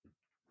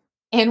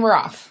And we're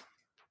off.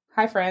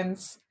 Hi,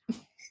 friends.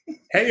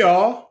 Hey,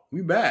 y'all.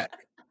 We back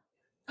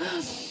We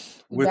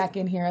with back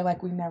in here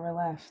like we never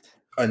left.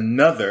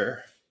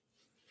 another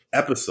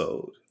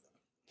episode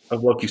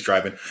of Loki's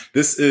Driving.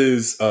 This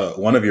is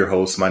one of your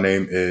hosts. My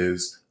name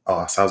is, so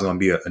I was going to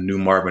be a new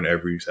Marvin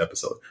every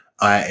episode.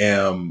 I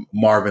am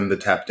Marvin the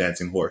Tap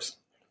Dancing Horse.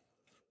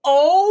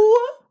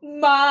 Oh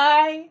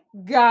my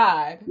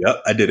God.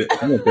 Yep, I did it.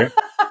 I went there.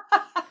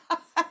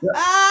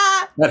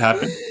 That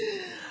happened.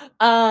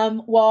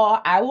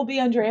 Well, I will be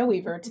Andrea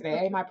Weaver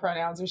today. My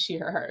pronouns are she,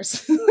 her,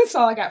 hers. That's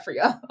all I got for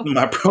y'all.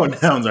 My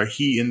pronouns are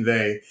he and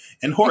they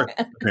and horse,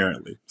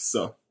 apparently.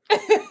 So,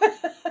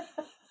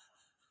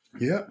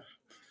 yeah.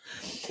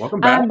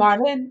 Welcome back. I'm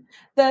Marvin,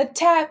 the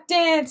tap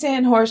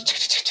dancing horse.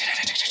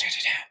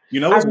 You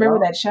know, I remember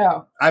that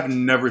show. I've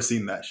never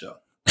seen that show.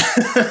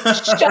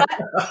 Shut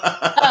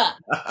up.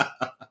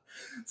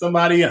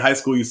 Somebody in high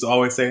school used to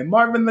always say,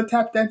 Marvin the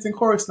Tap Dancing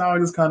Horse. Now I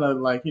just kind of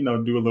like, do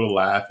a little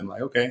laugh and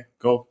like, okay,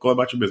 go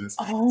about your business.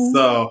 Oh,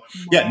 so,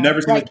 yeah, never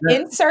seen like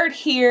it. Insert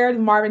here the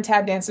Marvin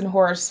Tap Dancing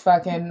Horse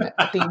fucking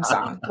theme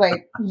song.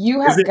 Like,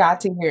 you have got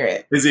to hear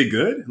it. Is it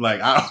good?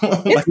 Like, I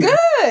don't It's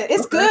good.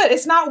 It's good.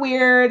 It's not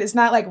weird. It's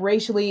not like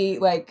racially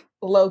like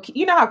low key.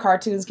 You know how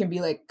cartoons can be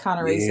like kind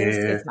of racist?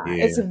 It's not.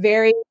 It's a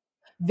very,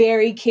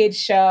 very kid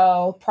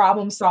show,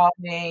 problem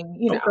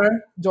solving,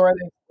 Dora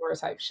the Explorer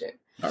type shit.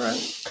 All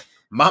right.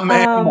 My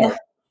man Mark.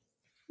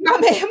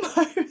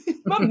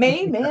 My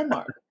main man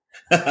Mark.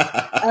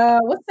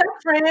 What's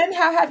up, friend?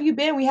 How have you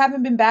been? We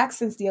haven't been back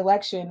since the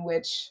election,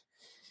 which,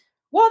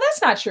 well,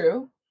 that's not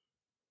true.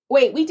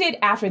 Wait, we did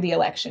after the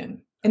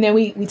election. And then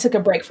we took a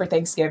break for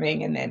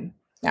Thanksgiving, and then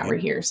now we're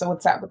here. So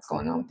what's up? What's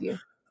going on with you?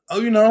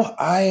 Oh,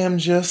 I am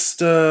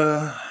just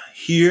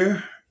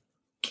here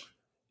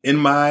in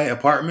my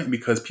apartment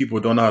because people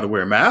don't know how to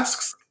wear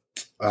masks.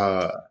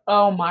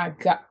 Oh my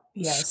God.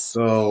 Yes.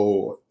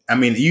 So, I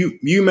mean,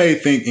 you may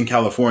think in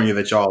California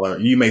that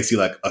you may see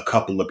like a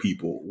couple of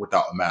people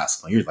without a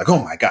mask on. You're like,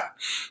 oh my God.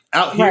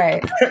 Out here,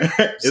 right.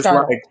 It's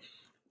like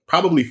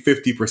probably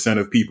 50%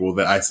 of people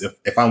that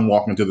if I'm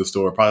walking to the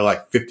store, probably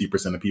like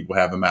 50% of people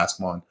have a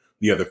mask on.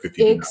 The other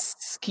 50.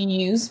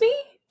 Excuse me?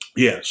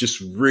 Yeah, it's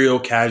just real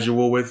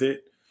casual with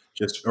it.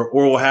 Just or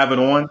we'll have it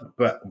on,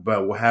 but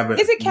we'll have it.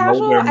 Is it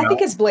casual? I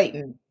think it's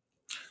blatant.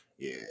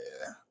 Yeah,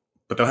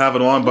 but they'll have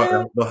it on,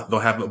 but they'll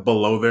have it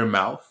below their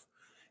mouth,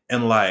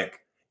 and like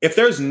if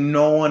there's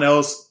no one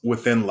else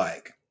within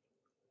like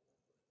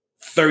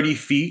 30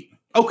 feet,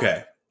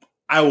 okay,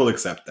 I will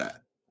accept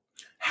that.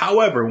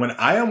 However, when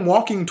I am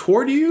walking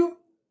toward you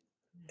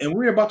and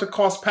we're about to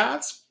cross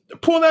paths,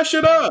 pull that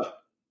shit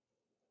up.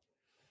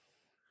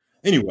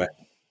 Anyway.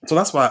 So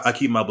that's why I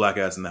keep my black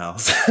ass in the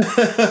house.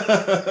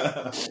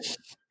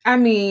 I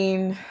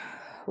mean,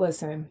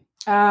 listen.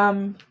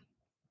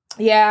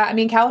 Yeah, I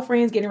mean,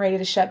 California's getting ready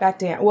to shut back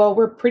down. Well,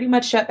 we're pretty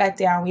much shut back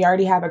down. We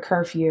already have a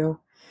curfew.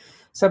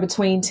 So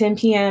between 10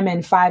 p.m.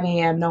 and 5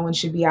 a.m., no one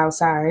should be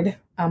outside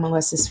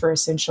unless it's for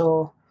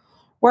essential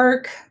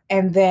work.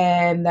 And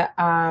then,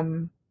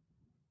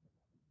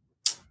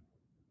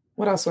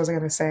 what else was I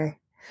going to say?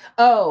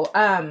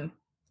 And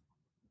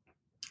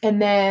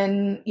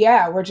then,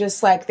 yeah, we're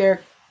just like,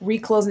 they're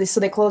reclosing. So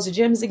they close the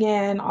gyms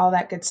again, all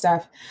that good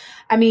stuff.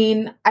 I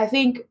mean, I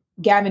think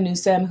Gavin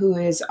Newsom, who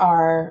is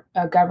our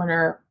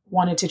governor,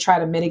 wanted to try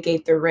to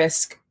mitigate the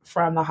risk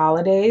from the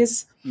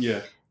holidays.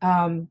 Yeah.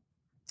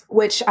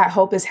 Which I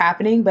hope is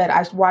happening. But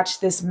I watched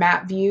this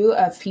map view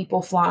of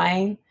people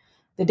flying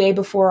the day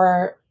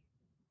before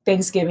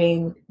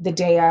Thanksgiving, the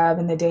day of,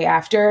 and the day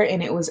after.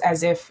 And it was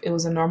as if it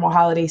was a normal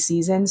holiday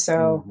season.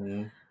 So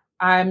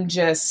I'm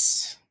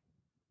just...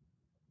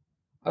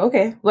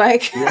 okay.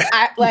 Like,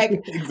 exactly.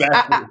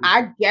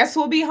 I guess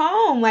we'll be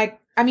home. Like,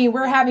 I mean,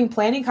 we're having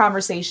planning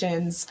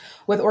conversations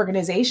with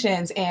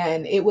organizations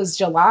and it was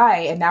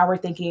July and now we're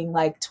thinking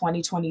like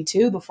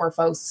 2022 before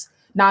folks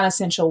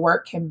non-essential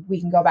work we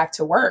can go back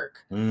to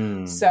work.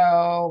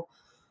 So,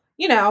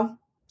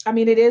 I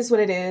mean, it is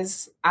what it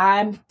is.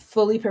 I'm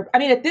fully prepared. I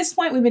mean, at this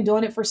point, we've been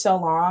doing it for so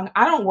long.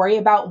 I don't worry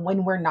about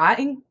when we're not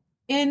in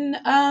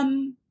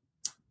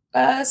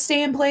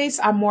stay in place.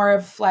 I'm more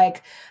of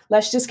like,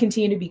 let's just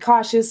continue to be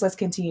cautious. Let's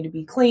continue to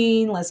be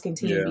clean. Let's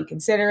continue to be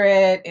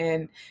considerate.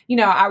 And,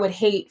 I would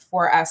hate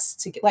for us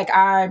to get like,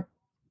 I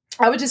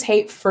would just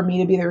hate for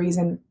me to be the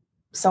reason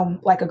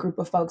a group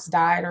of folks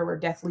died or were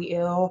deathly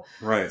ill.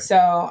 Right.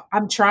 So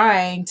I'm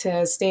trying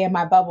to stay in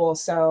my bubble.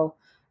 So,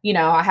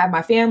 I have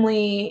my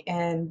family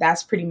and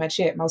that's pretty much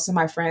it. Most of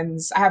my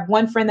friends, I have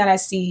one friend that I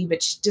see,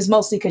 but just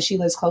mostly because she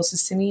lives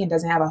closest to me and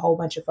doesn't have a whole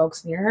bunch of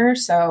folks near her.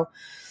 So,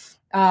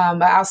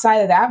 but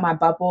outside of that, my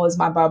bubble is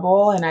my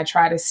bubble and I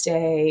try to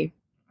stay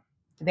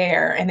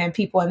there. And then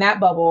people in that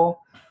bubble,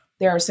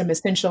 there are some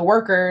essential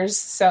workers.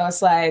 So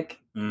it's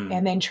like,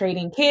 and then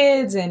trading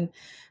kids. And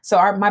so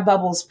my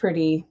bubble's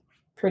pretty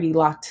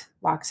locked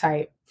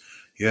tight.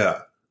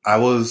 Yeah. I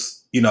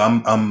was,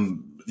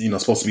 I'm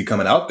supposed to be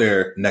coming out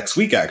there next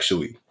week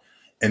actually.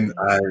 And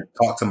I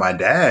talked to my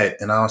dad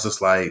and I was just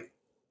like,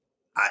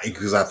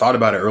 because I thought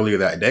about it earlier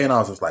that day and I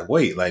was just like,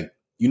 wait, like,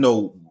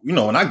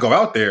 when I go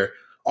out there,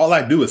 all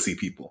I do is see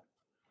people.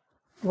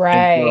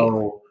 Right. And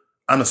so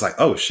I'm just like,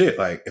 oh shit.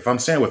 Like if I'm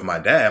staying with my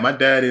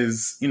dad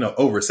is,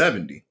 over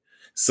 70.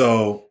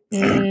 So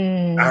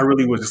I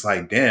really was just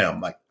like,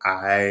 damn, like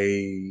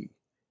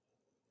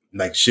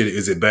shit,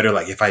 is it better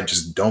like if I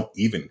just don't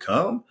even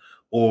come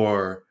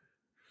or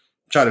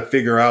try to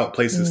figure out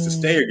places to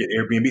stay or get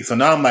Airbnb? So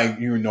now I'm like,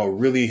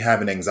 really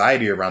having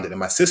anxiety around it. And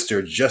my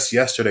sister just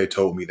yesterday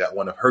told me that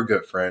one of her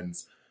good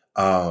friends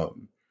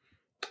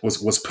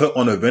was put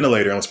on a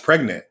ventilator and was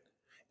pregnant,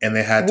 and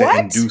they had to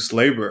induce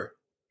labor.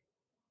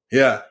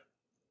 Yeah.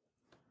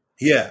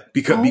 Yeah.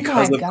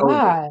 Because of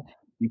COVID.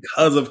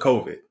 Because of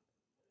COVID.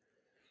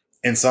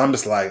 And so I'm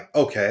just like,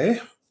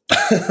 okay,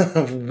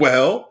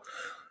 well,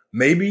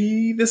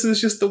 maybe this is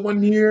just the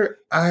 1 year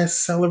I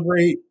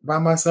celebrate by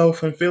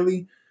myself in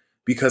Philly,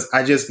 because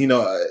I just,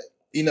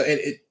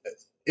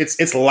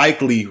 it's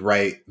likely,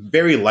 right?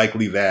 Very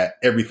likely that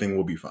everything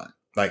will be fine.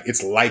 Like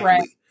it's likely,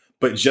 right.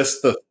 But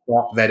just the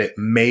thought that it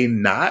may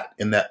not,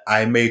 and that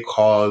I may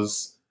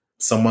cause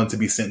someone to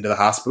be sent to the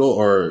hospital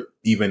or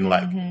even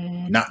like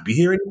not be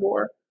here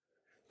anymore,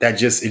 that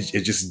just,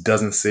 it just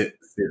doesn't sit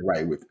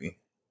right with me.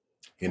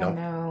 Oh,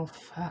 no,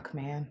 fuck,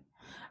 man.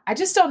 I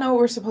just don't know what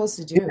we're supposed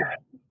to do.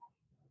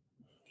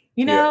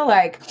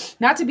 Like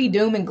not to be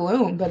doom and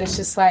gloom, but it's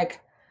just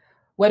like,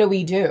 what do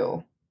we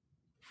do?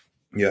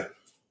 Yeah.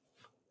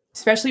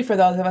 Especially for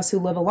those of us who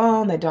live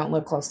alone, that don't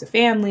live close to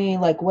family.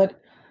 Like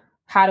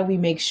how do we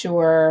make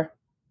sure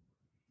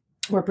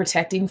we're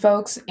protecting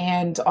folks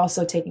and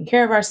also taking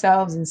care of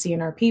ourselves and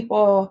seeing our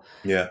people?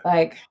 Yeah.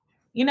 Like,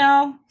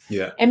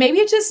 yeah. And maybe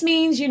it just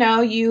means,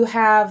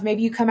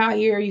 maybe you come out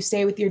here, you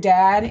stay with your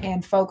dad,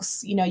 and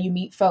folks, you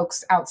meet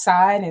folks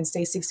outside and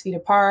stay 6 feet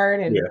apart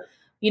and,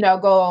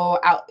 go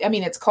out. I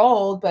mean, it's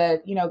cold,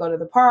 but, go to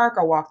the park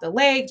or walk the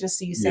lake just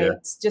so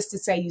just to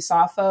say you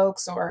saw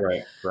folks,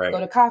 or go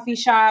to coffee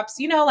shops,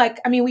 we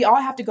all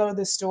have to go to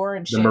the store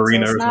and shit. The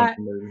marina so or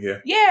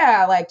something.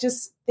 Yeah. Like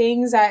just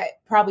things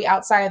that probably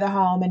outside of the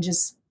home, and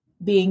just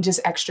being just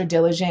extra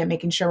diligent,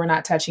 making sure we're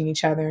not touching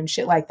each other and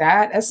shit like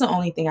that. That's the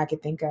only thing I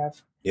could think of.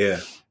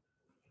 Yeah.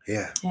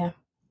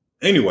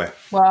 Anyway.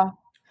 Well,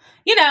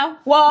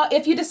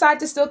 if you decide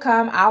to still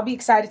come, I'll be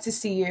excited to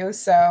see you.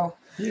 So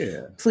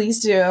please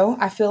do.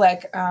 I feel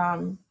like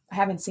I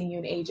haven't seen you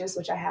in ages,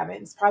 which I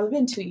haven't. It's probably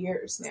been 2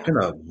 years now. It's been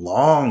a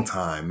long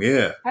time.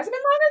 Yeah. Has it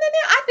been longer than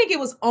that? I think it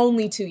was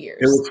only 2 years.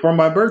 It was for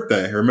my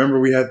birthday. Remember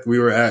we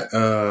were at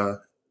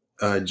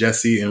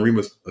Jesse and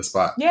Reba's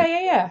spot.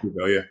 Yeah.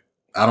 Oh yeah.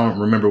 I don't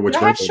remember which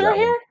one. Did I have short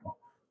hair?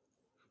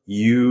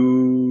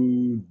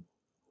 You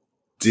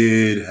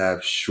did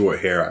have short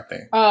hair, I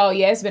think. Oh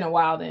yeah, it's been a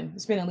while then.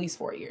 It's been at least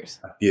 4 years.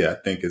 Yeah, I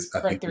think you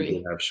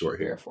did have short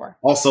hair. 3 or 4.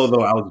 Also,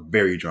 though, I was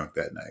very drunk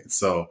that night.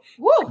 So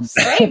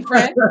same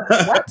friend.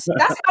 What?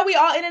 That's how we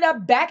all ended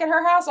up back at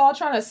her house, all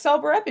trying to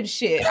sober up and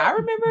shit. I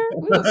remember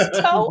we was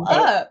toe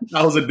up.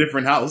 That was a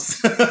different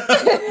house.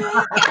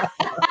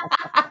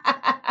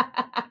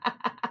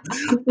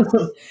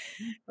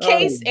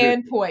 Case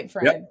in point,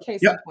 friend.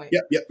 Case in point.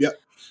 Yep.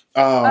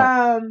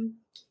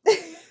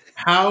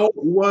 How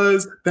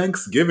was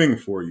Thanksgiving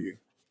for you?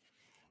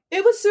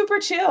 It was super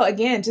chill.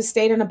 Again, just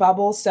stayed in a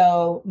bubble.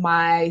 So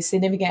my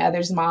significant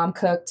other's mom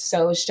cooked.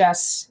 So it was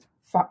just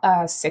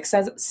 6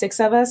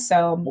 of us.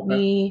 So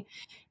me,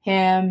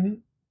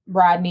 him,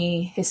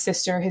 Rodney, his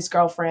sister, his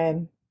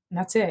girlfriend, and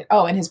that's it.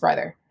 Oh, and his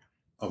brother.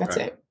 Okay. That's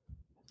it.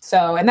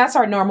 So, and that's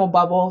our normal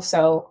bubble.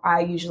 So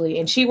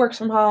and she works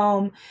from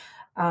home.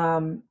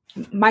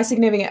 My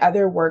significant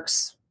other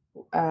works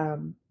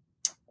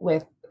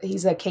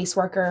he's a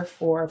caseworker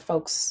for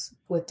folks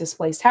with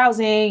displaced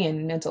housing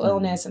and mental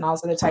illness and all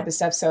this other type of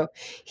stuff. So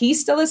he's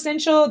still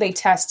essential. They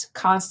test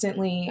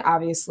constantly,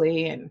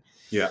 obviously. And,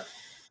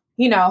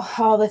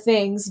 all the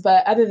things.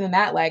 But other than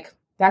that, like,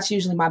 that's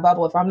usually my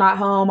bubble. If I'm not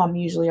home, I'm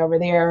usually over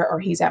there or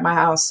he's at my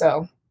house.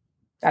 So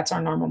that's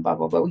our normal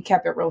bubble. But we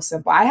kept it real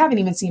simple. I haven't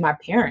even seen my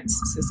parents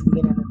since the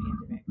beginning of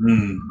the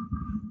pandemic.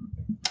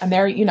 And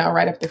they're,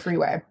 right up the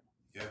freeway.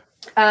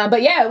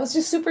 But yeah, it was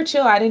just super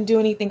chill. I didn't do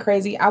anything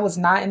crazy. I was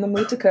not in the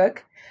mood to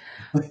cook.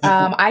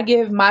 I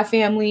give my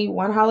family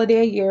one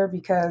holiday a year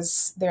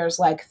because there's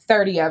like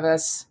 30 of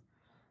us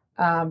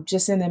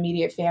just in the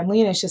immediate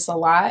family, and it's just a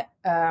lot.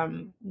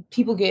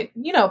 People get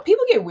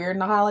weird in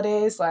the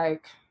holidays,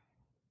 like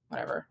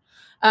whatever.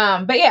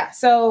 But yeah,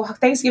 so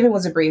Thanksgiving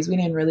was a breeze. We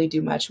didn't really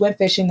do much. Went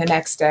fishing the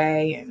next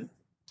day, and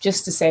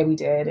just to say we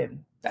did,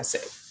 and that's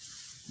it.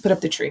 Put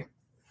up the tree.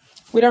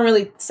 We don't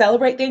really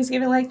celebrate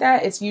Thanksgiving like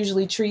that. It's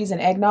usually trees and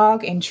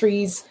eggnog, and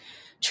trees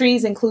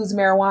includes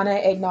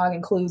marijuana. Eggnog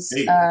includes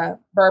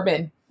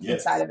bourbon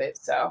inside of it.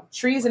 So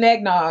trees and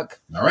eggnog.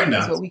 All right, now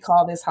that's what we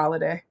call this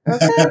holiday.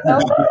 Okay.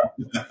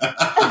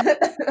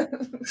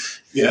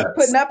 Yeah.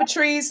 Putting up a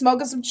tree,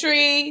 smoking some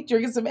tree,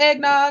 drinking some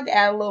eggnog,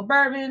 add a little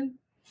bourbon.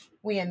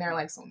 We in there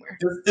like somewhere.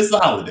 It's the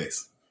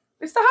holidays.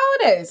 It's the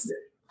holidays.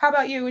 How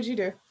about you? What'd you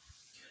do?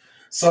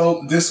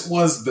 So this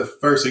was the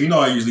first. So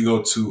I usually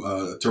go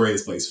to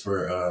Ray's place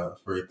for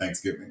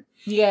Thanksgiving.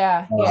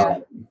 Yeah.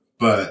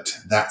 but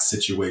that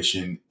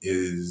situation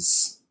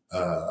is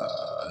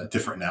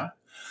different now.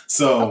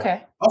 So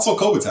Okay. also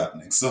COVID's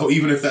happening. So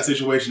even if that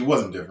situation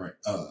wasn't different,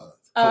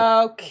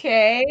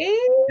 Okay.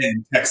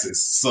 in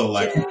Texas. So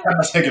like I'm kind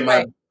of taking my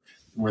Right.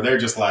 where they're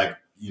just like,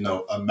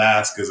 a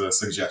mask is a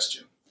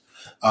suggestion.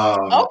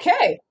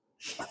 Okay.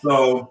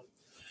 So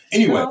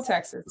Good anyway, old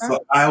Texas, huh?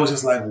 so I was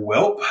just like,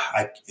 well,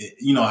 I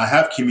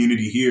have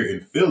community here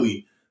in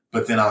Philly,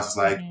 but then I was just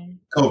like, Mhm.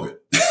 COVID.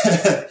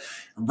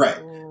 Right.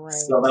 Right.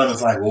 So then I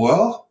was like,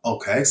 well,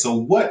 okay, so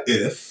what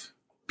if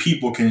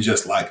people can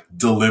just like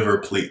deliver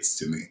plates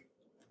to me?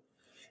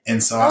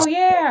 And so Oh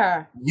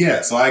yeah.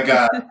 so I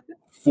got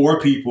 4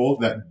 people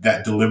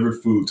that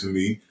delivered food to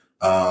me.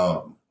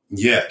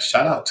 Yeah,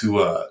 shout out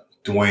to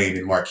Dwayne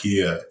and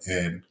Markia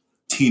and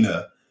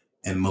Tina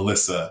and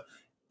Melissa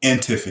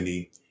and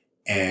Tiffany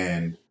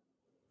and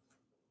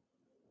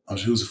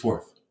who's the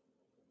fourth?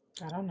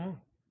 I don't know.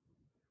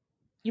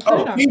 You put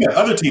it Oh, on Tina, me.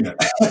 other Tina.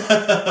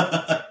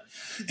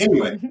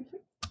 Anyway,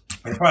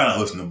 they're probably not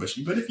listening,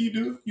 but if you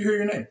do, you hear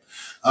your name.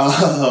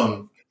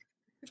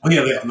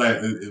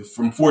 Yeah,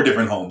 from 4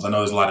 different homes. I know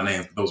there's a lot of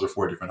names, but those are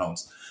 4 different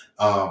homes.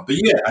 But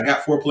yeah, I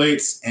got 4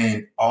 plates,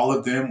 and all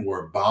of them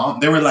were bomb.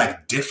 They were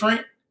like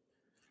different,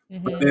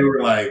 but they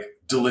were like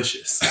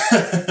delicious.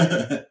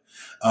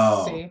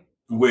 See.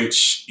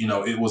 Which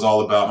it was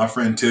all about. My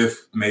friend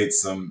Tiff made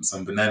some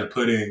banana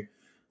pudding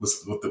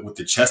with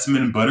the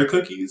chessmen butter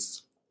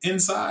cookies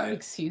inside,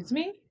 Excuse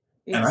me?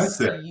 and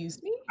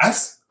Excuse me? I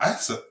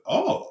said,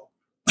 oh,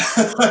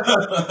 Excuse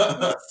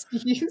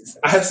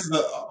me? I said,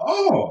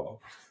 oh,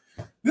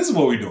 this is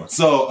what we're doing.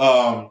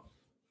 So,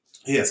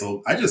 yeah,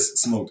 so I just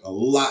smoked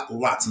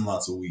lots and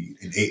lots of weed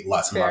and ate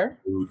lots and lots of Fair.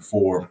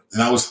 food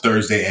and that was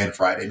Thursday and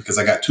Friday because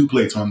I got 2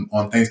 plates on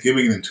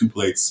Thanksgiving and then 2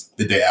 plates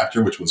the day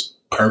after, which was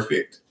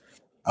perfect.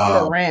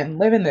 Ran,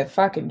 living the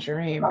fucking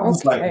dream. I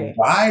was like, Okay.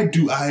 why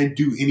do I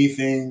do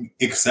anything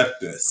except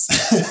this?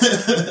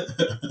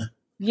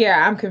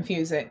 Yeah, I'm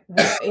confused.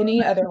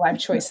 Any other life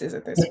choices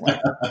at this point?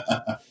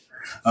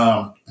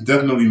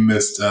 Definitely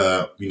missed,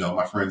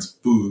 my friend's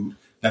food.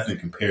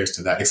 Definitely compares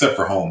to that, except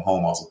for home.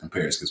 Home also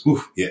compares because,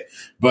 yeah.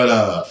 But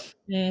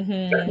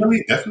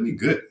definitely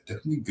good.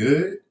 Definitely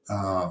good.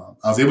 I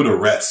was able to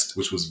rest,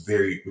 which was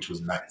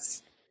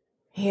nice.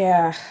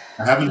 Yeah.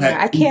 I haven't Yeah,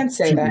 had I can't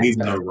say 2 that, days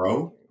in but a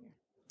row.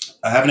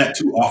 I haven't had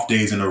 2 off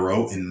days in a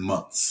row in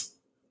months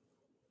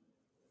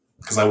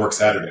because I work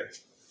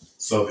Saturdays.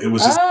 So it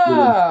was just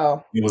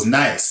oh, it was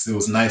nice. It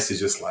was nice to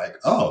just like,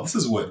 oh, this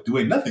is what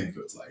doing nothing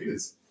feels like. It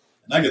is.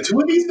 And I get 2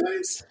 of these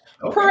days.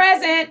 Okay.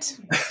 present.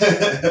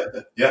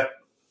 Yeah.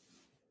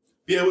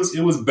 Yeah,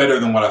 it was better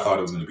than what I thought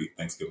it was going to be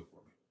Thanksgiving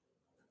for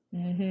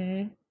me.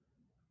 Mm-hmm.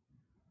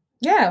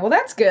 Yeah, well,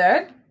 that's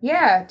good.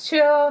 Yeah,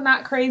 chill,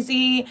 not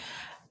crazy.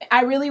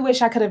 I really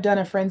wish I could have done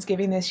a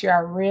Friendsgiving this year. I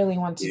really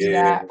want to do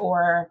Yeah. that,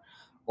 or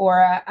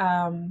or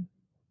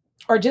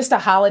just a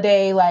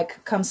holiday,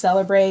 like come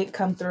celebrate,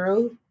 come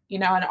through,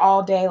 an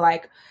all day,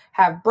 like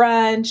have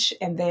brunch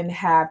and then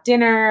have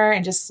dinner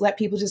and just let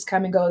people just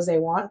come and go as they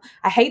want.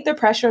 I hate the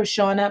pressure of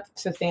showing up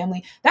to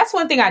family. That's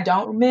one thing I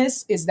don't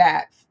miss is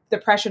that the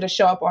pressure to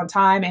show up on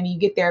time and you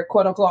get there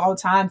quote unquote on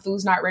time.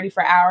 Food's not ready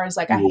for hours.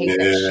 Like I hate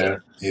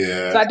that shit.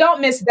 Yeah. So I don't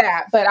miss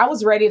that, but I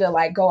was ready to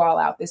like go all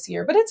out this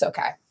year, but it's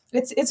okay.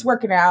 It's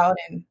working out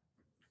and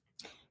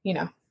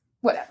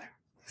whatever.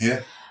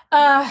 Yeah.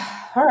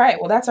 All right.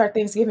 Well, that's our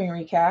Thanksgiving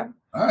recap.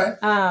 All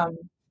right.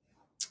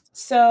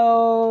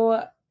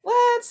 So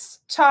let's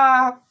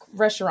talk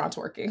restaurant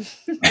working.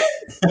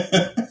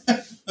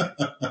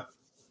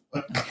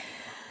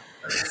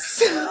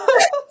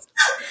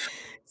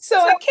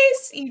 So in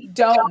case you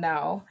don't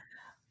know,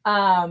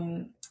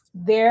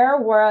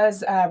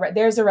 there's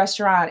a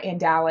restaurant in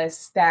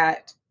Dallas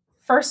that,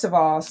 first of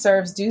all,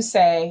 serves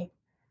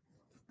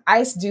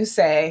Ice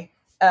Duce,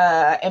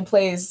 and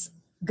plays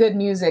good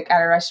music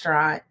at a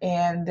restaurant.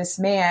 And this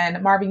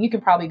man, Marvin, you can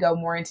probably go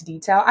more into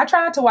detail. I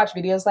try not to watch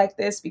videos like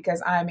this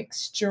because I'm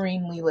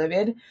extremely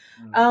livid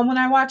when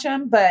I watch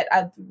them, but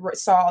I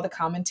saw all the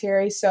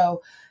commentary.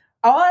 So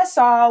all I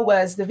saw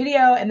was the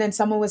video, and then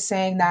someone was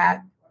saying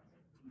that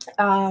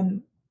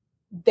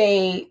did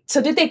they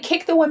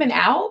kick the women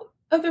out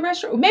of the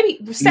restaurant?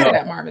 Maybe set it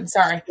up, Marvin.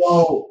 Sorry.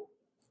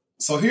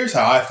 So here's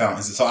how I found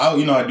this. So I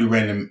do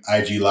random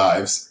IG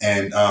lives,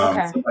 and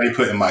somebody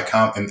put in my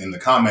in the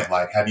comment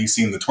like, "Have you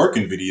seen the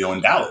twerking video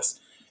in Dallas?"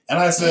 And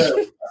I said,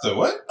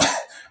 "What?"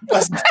 I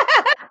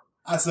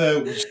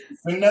said,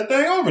 "Send that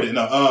thing over there."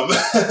 No,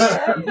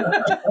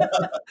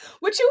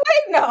 what you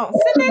waiting on?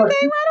 Send that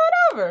thing right on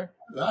over.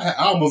 I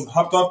almost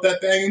hopped off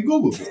that thing and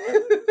Googled it.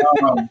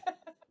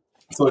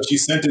 So she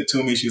sent it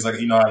to me. She's like,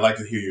 I'd like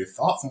to hear your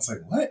thoughts. And I was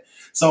like, what?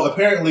 So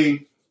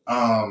apparently,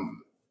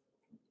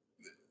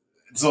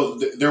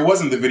 there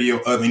wasn't the video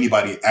of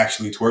anybody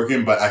actually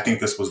twerking, but I think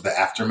this was the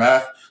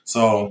aftermath.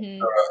 So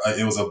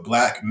it was a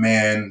black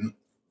man.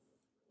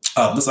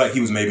 Looks like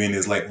he was maybe in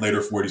his like later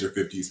 40s or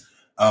 50s.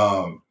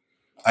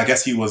 I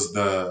guess he was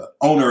the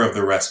owner of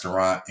the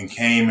restaurant and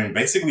came and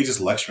basically just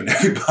lecturing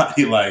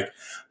everybody like,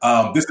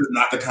 this is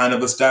not the kind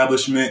of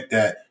establishment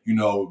that,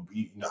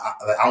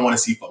 I want to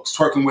see folks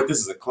twerking with. This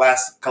is a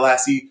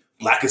classy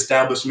Black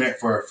establishment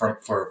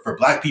for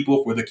Black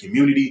people, for the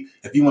community.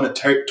 If you want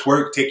to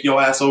twerk, take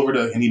your ass over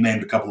to, and he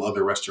named a couple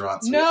other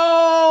restaurants.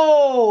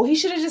 No, he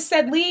should have just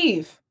said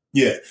leave.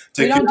 Yeah.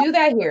 We don't do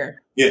that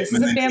here. Yeah, this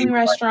is a family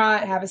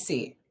restaurant. Have a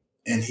seat.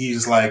 And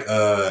he's like,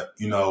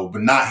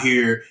 but not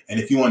here. And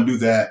if you want to do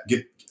that,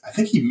 I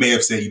think he may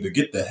have said either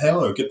get the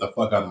hell or get the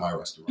fuck out of my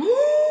restaurant.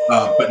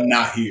 But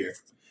not here.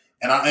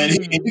 And you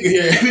can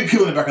hear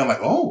people in the background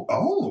like,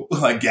 oh,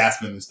 like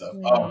gasping and stuff.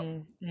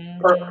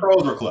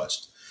 Pearls were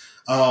clutched.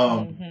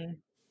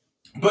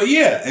 But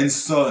yeah, and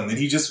then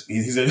he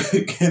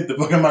said, get the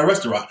fuck out of my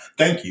restaurant.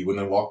 Thank you. And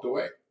then walked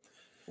away.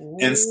 Ooh.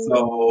 And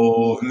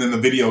then the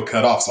video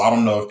cut off. So I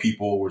don't know if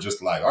people were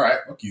just like, all right,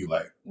 fuck you.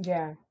 Like,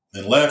 yeah.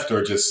 And left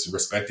or just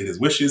respected his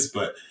wishes.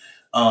 But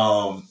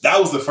that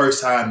was the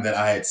first time that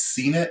I had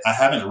seen it. I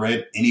haven't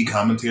read any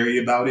commentary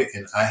about it.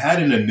 And I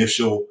had an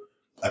initial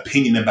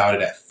opinion about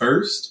it at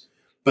first.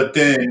 But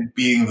then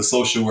being the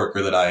social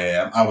worker that I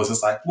am, I was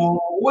just like, well,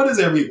 what are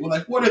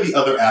the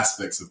other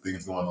aspects of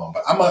things going on?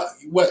 But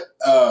what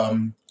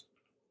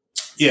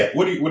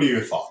are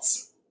your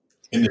thoughts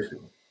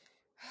initially?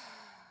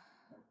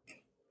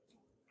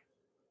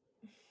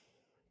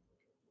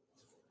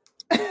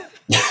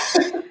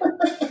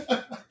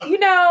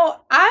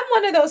 I'm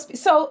one of those.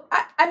 So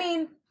I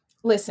mean,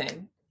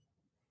 listen,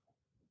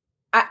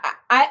 I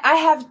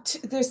have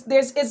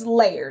it's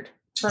layered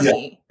for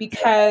me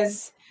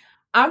because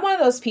I'm one of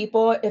those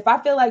people. If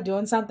I feel like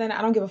doing something,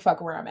 I don't give a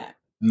fuck where I'm at.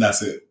 And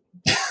that's it.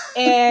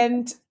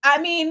 And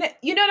I mean,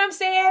 you know what I'm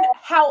saying?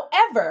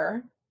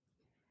 However,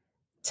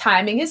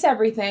 timing is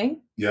everything.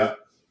 Yeah.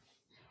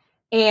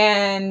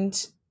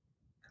 And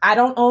I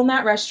don't own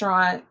that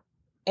restaurant.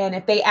 And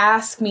if they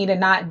ask me to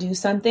not do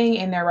something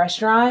in their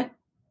restaurant,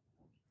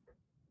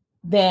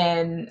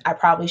 then I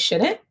probably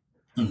shouldn't.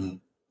 Mm-hmm.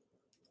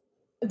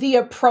 The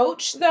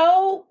approach,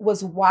 though,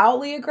 was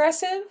wildly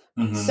aggressive.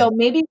 Mm-hmm. So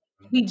maybe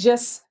people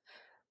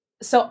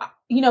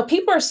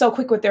are so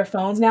quick with their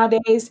phones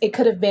nowadays. It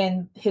could have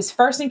been his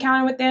first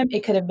encounter with them.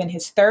 It could have been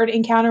his third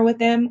encounter with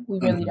them. We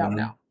really don't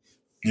know.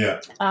 Yeah.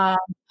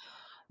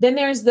 Then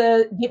there's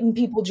the getting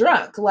people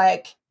drunk.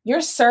 Like,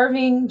 you're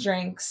serving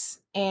drinks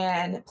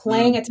and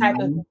playing a type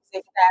of music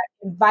that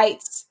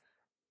invites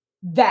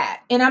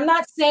that. And I'm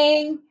not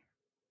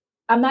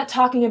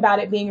talking about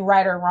it being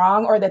right or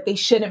wrong or that they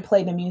shouldn't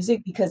play the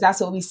music, because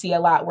that's what we see a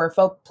lot, where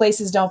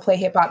places don't play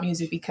hip hop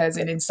music because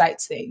it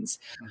incites things.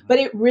 Mm-hmm. But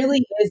it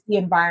really is the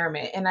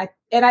environment. And I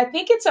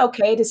think it's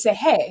okay to say,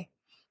 hey,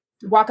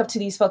 walk up to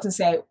these folks and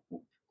say,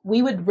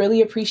 we would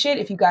really appreciate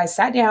if you guys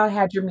sat down,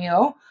 had your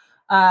meal,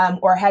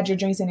 or had your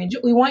drinks, and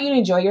we want you to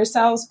enjoy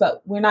yourselves,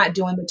 but we're not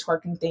doing the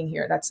twerking thing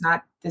here. That's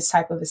not this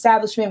type of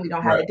establishment. We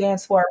don't have a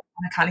dance floor.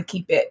 We want to kind of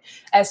keep it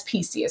as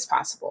PC as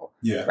possible.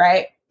 Yeah.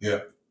 Right.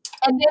 Yeah.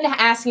 And then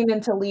asking them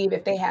to leave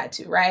if they had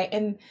to, right?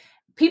 And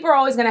people are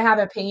always going to have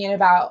an opinion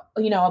about,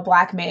 a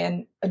Black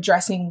man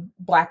addressing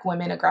Black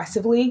women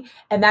aggressively.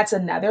 And that's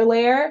another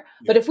layer.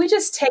 Yeah. But if we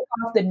just take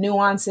off the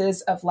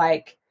nuances of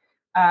like,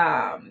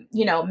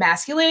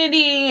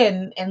 masculinity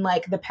and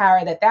like the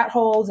power that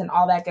holds and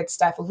all that good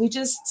stuff, if we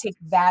just take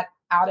that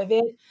out of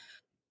it,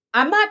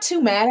 I'm not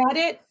too mad at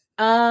it.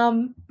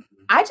 I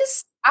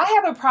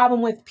have a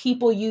problem with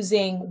people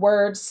using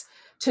words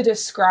to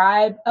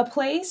describe a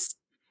place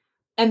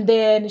and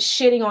then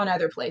shitting on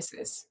other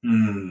places.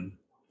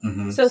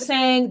 Mm-hmm. So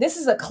saying this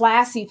is a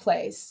classy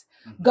place,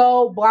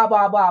 go blah,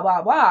 blah, blah,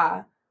 blah,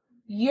 blah.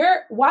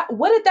 What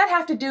did that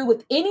have to do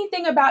with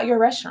anything about your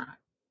restaurant?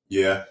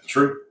 Yeah,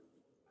 true.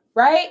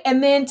 Right?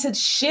 And then to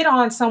shit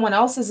on someone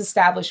else's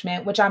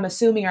establishment, which I'm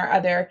assuming are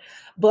other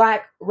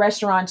Black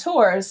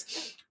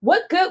restaurateurs,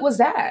 what good was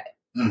that?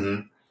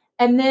 Mm-hmm.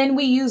 And then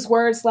we use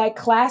words like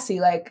classy,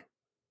 like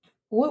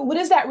what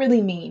does that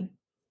really mean?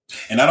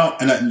 And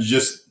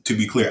just to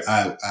be clear,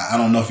 I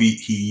don't know if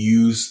he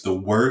used the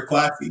word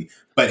classy,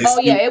 but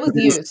it was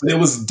used. It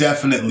was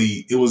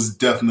definitely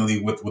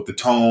with the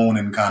tone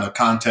and kind of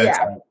context.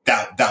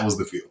 Yeah. That was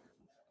the feel.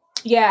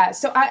 Yeah.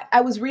 So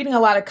I was reading a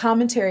lot of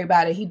commentary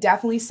about it. He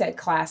definitely said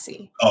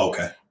classy. Oh,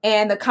 okay.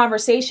 And the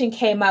conversation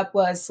came up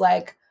was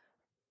like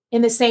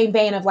in the same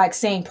vein of like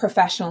saying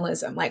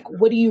professionalism. Like,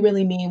 what do you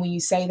really mean when you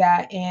say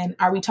that? And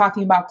are we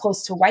talking about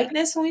close to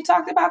whiteness when we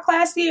talk about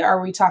classy? Or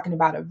are we talking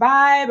about a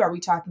vibe? Are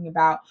we talking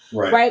about,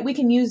 right? We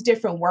can use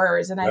different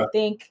words. And I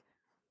think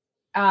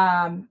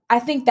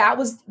that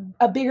was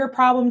a bigger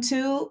problem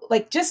too.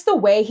 Like just the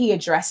way he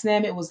addressed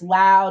them, it was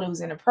loud, it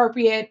was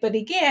inappropriate. But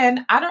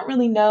again, I don't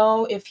really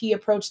know if he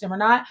approached them or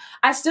not.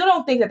 I still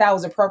don't think that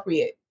was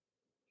appropriate.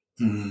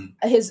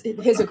 Mm-hmm.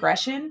 His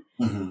aggression.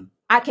 Mm-hmm.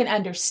 I can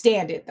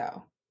understand it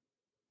though.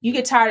 You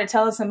get tired of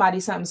telling somebody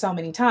something so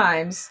many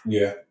times.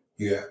 Yeah.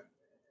 Yeah.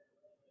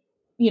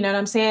 You know what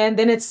I'm saying?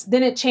 Then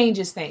it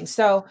changes things.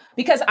 So,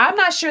 because I'm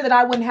not sure that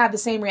I wouldn't have the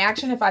same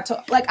reaction if I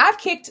told, like I've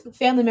kicked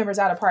family members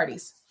out of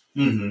parties.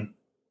 Mm-hmm.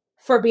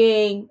 for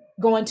being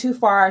going too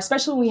far,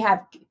 especially when we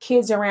have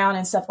kids around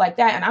and stuff like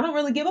that. And I don't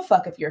really give a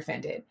fuck if you're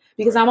offended,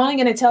 because I'm only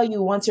going to tell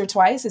you once or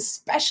twice,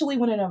 especially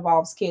when it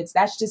involves kids.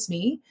 That's just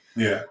me.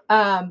 Yeah.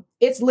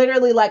 It's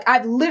literally like,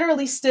 I've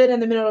literally stood in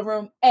the middle of the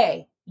room.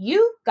 Hey,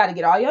 you got to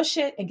get all your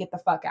shit and get the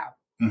fuck out.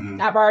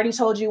 Mm-hmm. I've already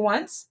told you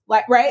once,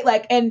 like, right.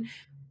 Like, and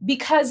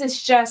because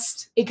it's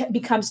just, it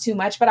becomes too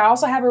much, but I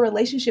also have a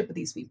relationship with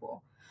these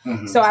people.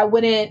 Mm-hmm. So I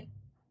wouldn't,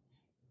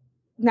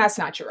 that's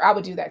not true. I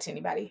would do that to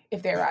anybody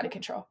if they're out of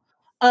control.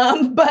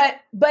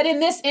 But in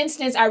this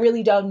instance, I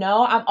really don't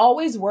know. I'm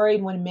always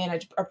worried when men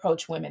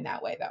approach women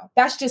that way, though.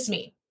 That's just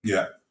me.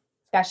 Yeah.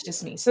 That's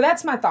just me. So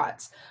that's my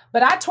thoughts.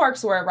 But I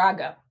twerks wherever I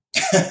go.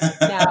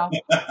 Now,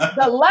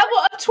 the level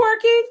of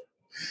twerking,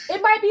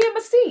 it might be in my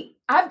seat.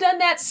 I've done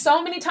that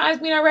so many times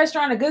being in a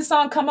restaurant, a good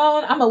song come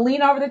on, I'm going to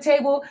lean over the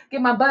table,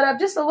 get my butt up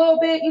just a little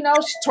bit, you know,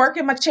 twerk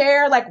in my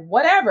chair, like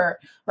whatever,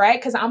 right?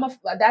 Because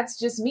that's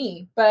just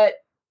me. But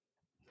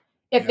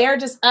if they're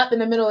just up in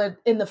the middle of,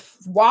 in the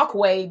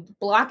walkway,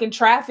 blocking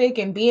traffic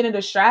and being a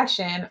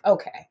distraction,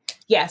 okay.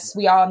 Yes,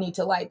 we all need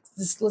to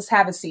let's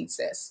have a seat,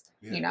 sis.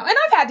 Yeah. You know, and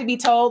I've had to be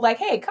told like,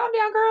 hey, calm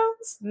down, girl.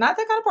 It's not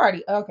that kind of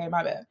party. Okay,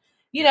 my bad.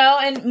 You know,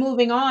 and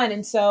moving on.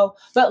 And so,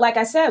 but like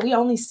I said, we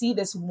only see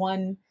this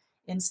one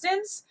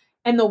instance.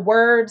 And the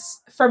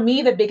words, for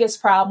me, the biggest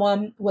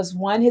problem was,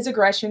 one, his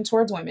aggression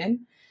towards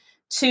women.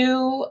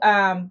 Two,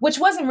 which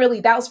wasn't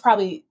really, that was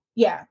probably,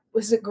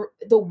 was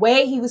the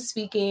way he was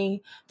speaking,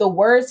 the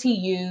words he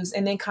used,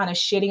 and then kind of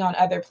shitting on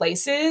other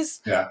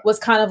places was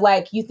kind of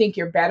like, you think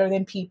you're better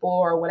than people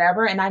or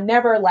whatever. And I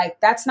never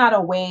that's not a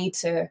way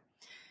to,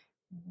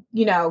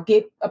 you know,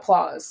 get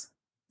applause.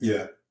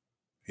 Yeah.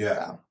 Yeah.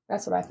 So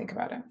that's what I think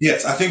about it.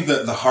 Yes. I think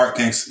that the hard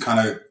thing's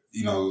kind of,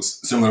 you know,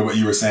 similar to what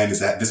you were saying, is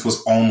that this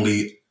was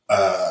only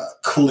a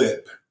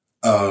clip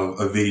of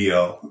a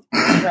video,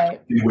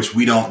 right, in which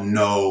we don't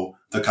know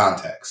the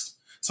context.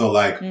 So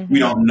we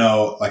don't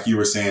know, like you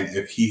were saying,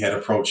 if he had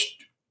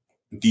approached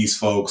these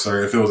folks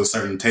or if it was a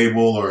certain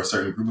table or a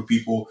certain group of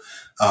people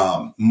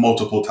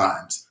multiple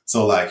times.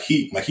 So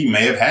he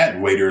may have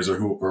had waiters or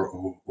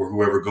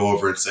whoever go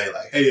over and say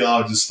like, hey,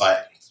 y'all, just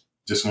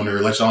want to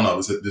let y'all know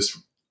this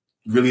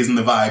really isn't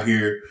the vibe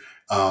here.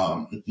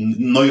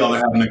 Know y'all are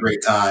having a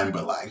great time,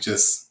 but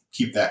just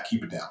keep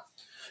it down.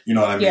 You know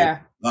what I mean?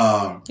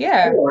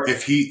 Yeah. Or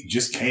if he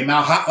just came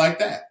out hot like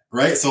that.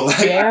 Right. So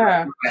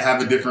I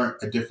have a different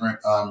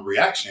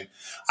reaction.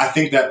 I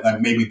think that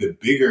maybe the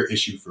bigger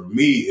issue for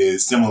me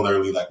is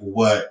similarly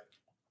what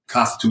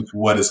constitutes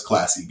what is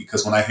classy,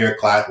 because when I hear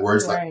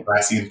words like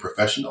classy and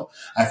professional,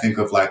 I think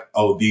of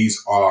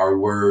these are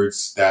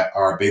words that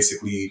are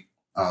basically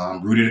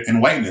rooted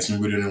in whiteness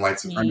and rooted in white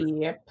supremacy.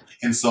 Yep.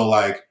 And so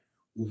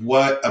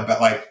what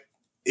about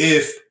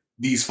if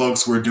these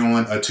folks were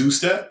doing a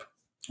two-step,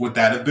 would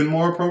that have been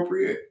more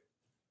appropriate?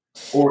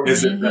 Or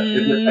is it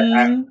the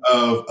act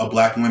of a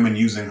Black woman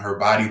using her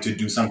body to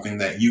do something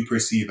that you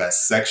perceive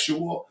as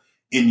sexual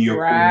in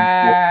your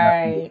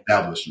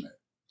establishment?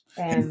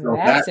 And so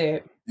that's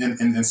it.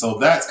 And so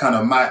that's kind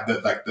of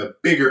the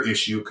bigger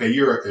issue. Okay,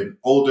 you're an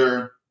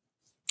older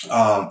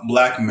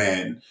Black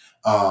man.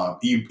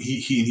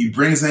 He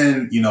brings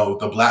in, you know,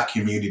 the Black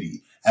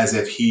community as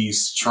if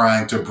he's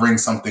trying to bring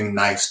something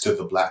nice to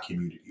the Black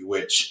community,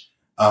 which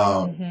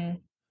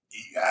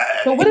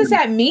but what does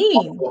that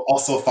mean?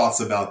 Also thoughts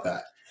about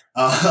that.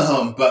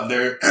 But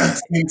there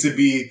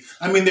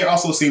there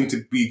also seem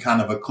to be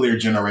kind of a clear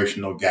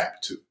generational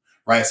gap too,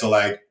 right? So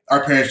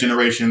our parents'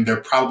 generation, they're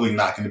probably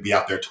not going to be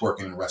out there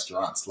twerking in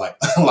restaurants like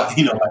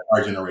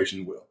our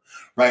generation will,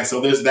 right?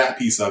 So there's that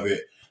piece of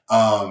it.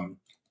 And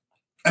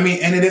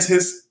it is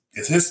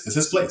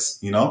his place,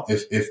 you know.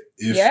 If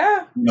you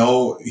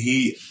know,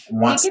 he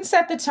can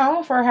set the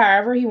tone for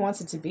however he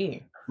wants it to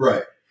be,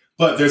 right?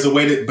 But there's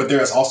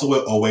also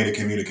a way to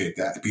communicate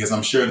that, because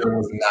I'm sure there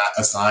was not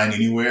a sign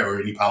anywhere or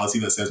any policy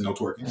that says no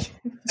twerking.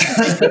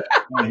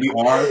 We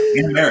are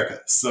in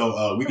America,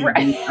 so we can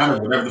do kind of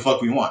whatever the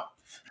fuck we want.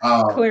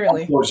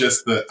 Clearly,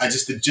 just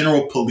the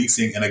general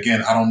policing, and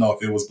again, I don't know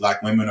if it was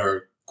Black women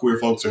or queer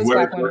folks or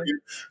whoever working,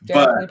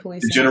 but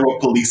the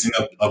general policing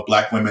of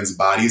Black women's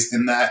bodies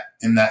in that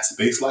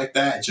space like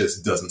that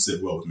just doesn't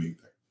sit well with me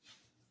either.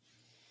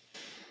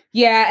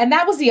 Yeah, and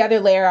that was the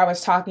other layer I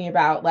was talking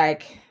about,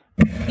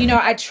 you know,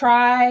 I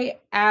try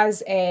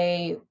as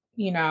a,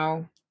 you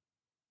know,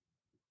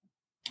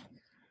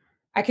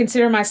 I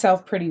consider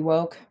myself pretty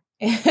woke.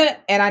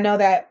 And I know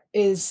that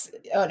is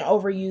an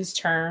overused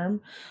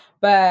term,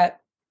 but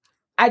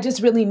I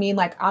just really mean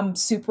I'm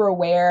super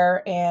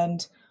aware,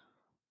 and,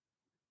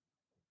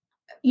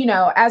 you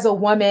know, as a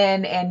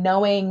woman and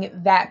knowing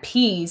that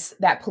piece,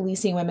 that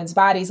policing women's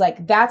bodies,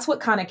 that's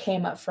what kind of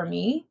came up for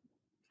me.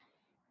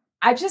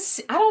 I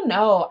don't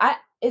know.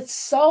 It's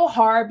so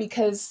hard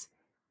because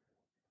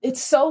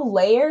it's so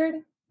layered.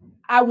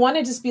 I want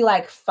to just be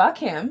fuck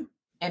him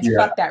and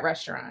fuck that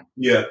restaurant.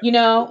 Yeah. You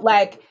know,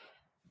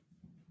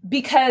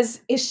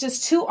 because it's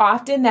just too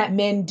often that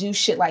men do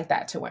shit like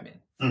that to women.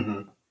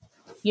 Mm-hmm.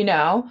 You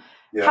know?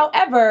 Yeah.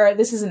 However,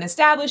 this is an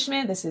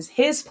establishment. This is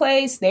his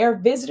place. There are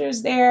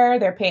visitors there.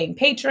 They're paying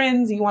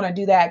patrons. You want to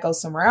do that, go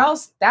somewhere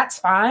else. That's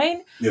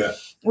fine. Yeah.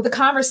 Well, the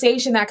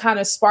conversation that kind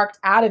of sparked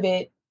out of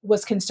it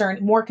was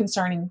more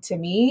concerning to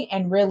me,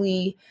 and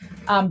really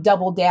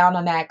doubled down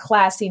on that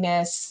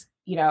classiness,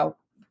 and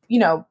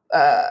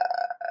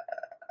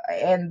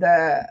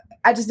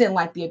I just didn't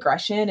like the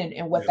aggression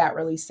and what that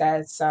really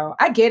says. So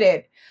I get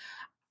it.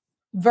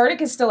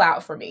 Verdict is still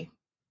out for me.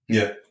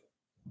 Yeah.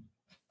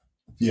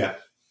 Yeah.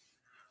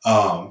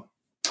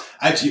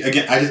 Actually,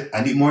 again,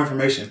 I need more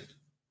information.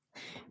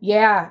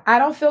 Yeah, I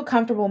don't feel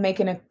comfortable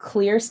making a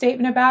clear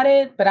statement about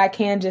it, but I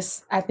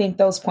think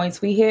those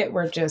points we hit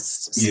were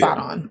just spot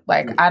on.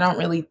 Like, I don't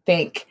really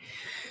think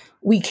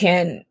we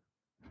can,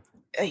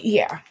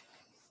 I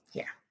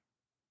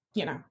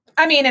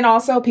mean, and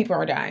also people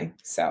are dying,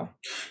 so.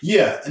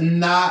 Yeah,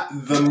 not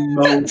the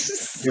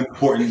most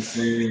important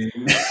thing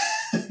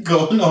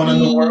going on in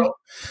the world.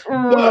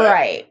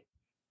 Right.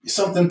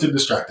 Something to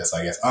distract us,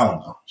 I guess. I don't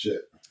know.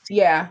 Shit.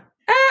 Yeah.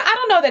 I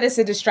don't know that it's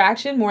a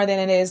distraction more than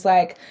it is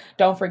like,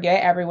 don't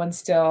forget everyone's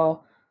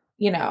still,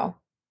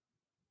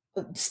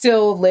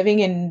 still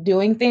living and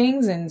doing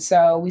things. And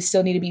so we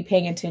still need to be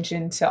paying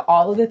attention to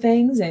all of the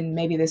things. And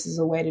maybe this is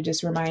a way to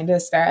just remind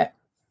us that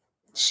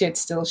shit's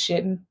still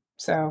shitting.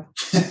 So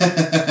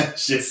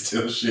shit's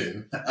still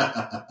shitting.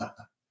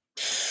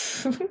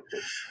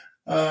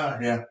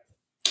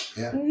 Yeah.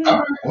 Mm-hmm. All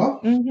right.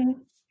 Well. Mm-hmm.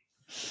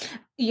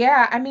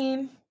 Yeah. I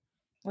mean,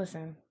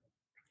 listen,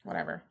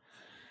 whatever.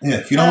 Yeah.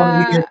 If you don't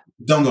want to eat there,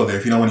 don't go there.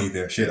 If you don't want to eat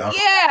there, shit.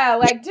 Yeah.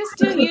 Like, just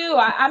do you.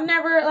 I'm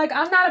never like,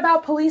 I'm not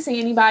about policing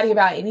anybody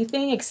about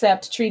anything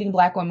except treating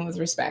Black women with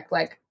respect.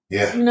 Like,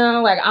 yeah.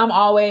 Like, I'm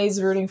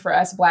always rooting for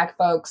us Black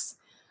folks.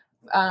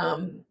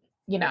 I'm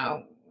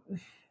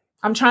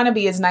trying to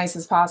be as nice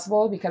as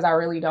possible because I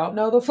really don't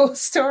know the full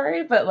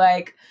story, but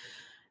like,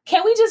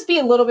 can we just be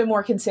a little bit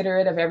more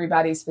considerate of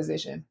everybody's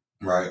position?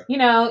 Right.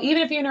 Even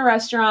if you're in a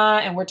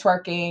restaurant and we're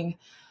twerking,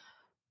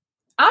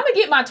 I'm going to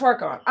get my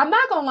twerk on. I'm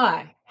not going to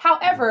lie.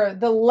 However,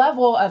 the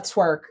level of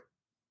twerk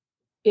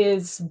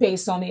is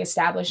based on the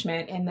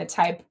establishment and the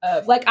type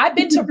of, like, I've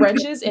been to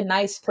brunches in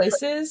nice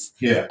places.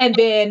 Yeah. And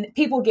then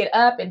people get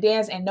up and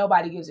dance and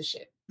nobody gives a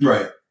shit.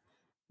 Right.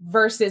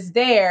 Versus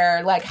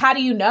there, like, how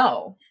do you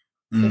know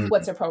if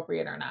what's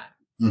appropriate or not?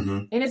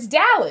 Mm-hmm. And it's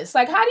Dallas.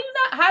 Like, how do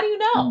you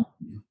know?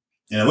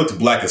 And it looks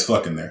Black as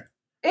fuck in there.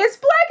 It's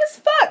Black as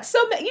fuck. So,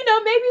 maybe,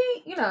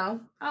 I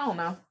don't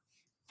know.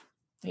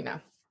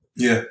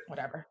 Yeah.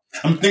 Whatever.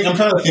 I'm trying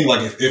to think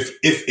like if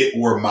it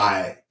were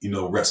my,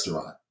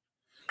 restaurant.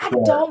 I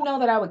don't know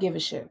that I would give a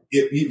shit.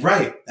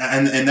 Right.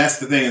 And that's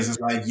the thing is it's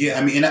like, yeah,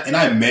 I mean, and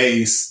I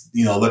may,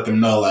 let them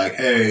know like,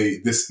 hey,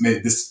 this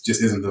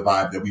just isn't the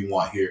vibe that we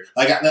want here.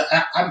 Like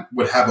I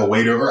would have a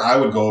waiter or I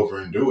would go over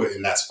and do it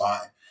and that's fine.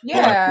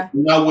 Yeah. But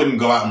like, I wouldn't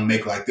go out and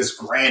make like this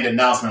grand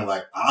announcement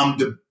like I'm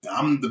the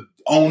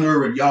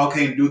owner and y'all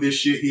can't do this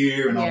shit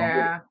here and all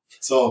that.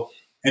 So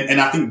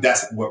and I think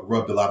that's what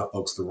rubbed a lot of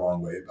folks the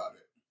wrong way about it.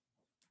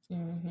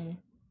 Mm-hmm.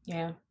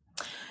 Yeah.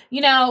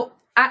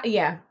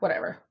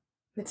 Whatever.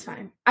 It's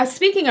fine.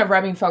 Speaking of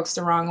rubbing folks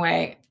the wrong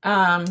way,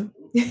 I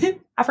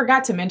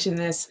forgot to mention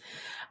this.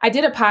 I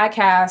did a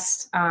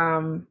podcast,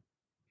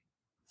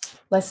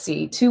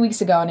 2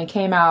 weeks ago, and it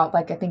came out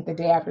like I think the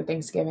day after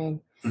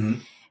Thanksgiving. Mm-hmm.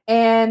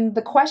 And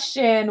the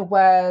question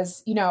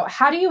was,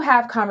 how do you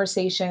have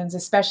conversations,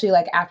 especially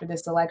like after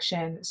this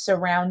election,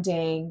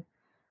 surrounding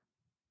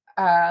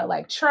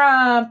like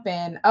Trump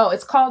and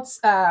it's called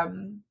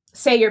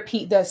Say Your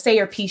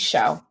Piece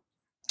show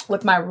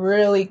with my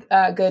really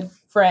good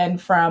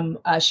friend from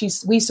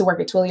we used to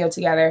work at Twilio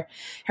together.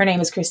 Her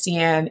name is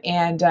Christiane,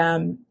 and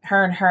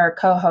her and her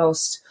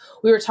co-host,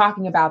 we were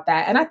talking about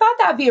that. And I thought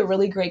that'd be a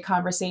really great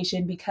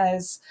conversation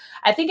because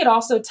I think it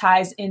also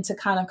ties into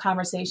kind of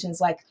conversations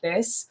like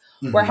this,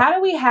 mm-hmm. where how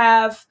do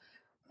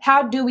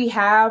we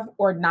have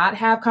or not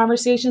have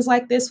conversations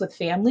like this with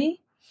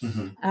family?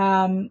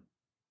 Mm-hmm.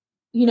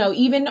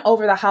 Even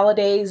over the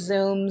holidays,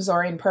 Zooms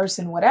or in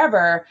person,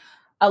 whatever,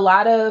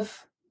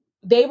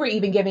 they were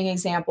even giving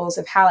examples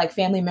of how like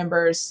family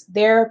members,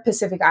 their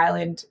Pacific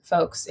Island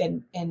folks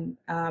and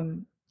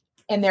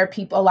their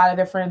people, a lot of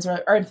their friends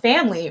are in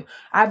family.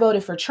 I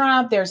voted for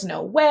Trump. There's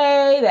no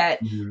way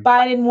that mm-hmm.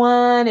 Biden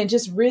won. And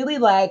just really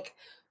like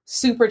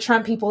super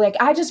Trump people. Like,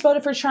 I just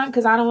voted for Trump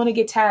because I don't want to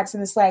get taxed.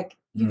 And it's like,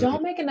 you mm-hmm.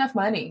 don't make enough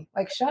money.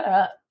 Like, shut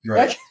up.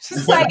 Right. Like, it's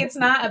just like, it's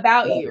not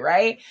about you.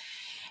 Right.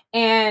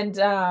 And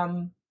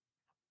so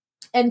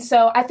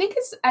I think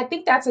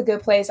that's a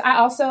good place.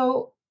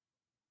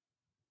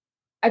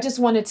 I just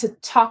wanted to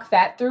talk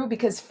that through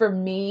because for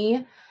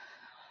me,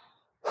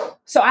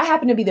 so I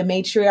happen to be one of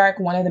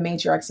the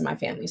matriarchs in my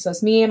family. So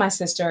it's me and my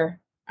sister,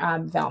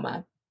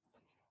 Velma.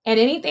 And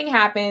anything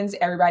happens,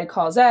 everybody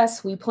calls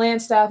us. We plan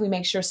stuff. We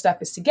make sure stuff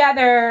is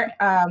together.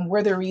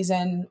 We're the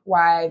reason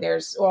why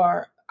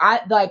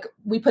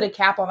we put a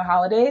cap on the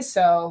holidays.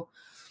 So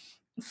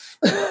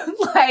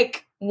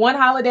like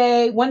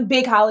one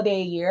big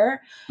holiday a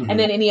year, mm-hmm. and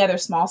then any other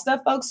small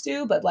stuff folks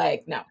do, but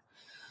like, no.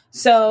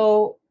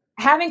 So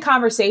having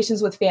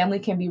conversations with family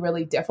can be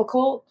really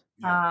difficult,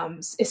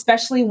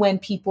 especially when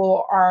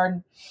people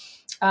are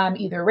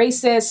either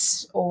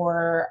racist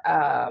or,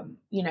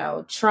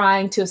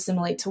 trying to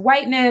assimilate to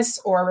whiteness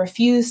or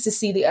refuse to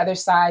see the other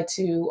side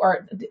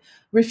or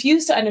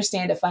refuse to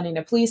understand defunding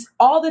the police,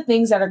 all the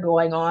things that are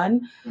going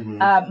on.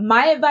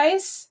 My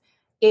advice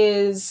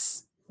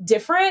is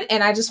different.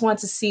 And I just want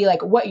to see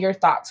like what your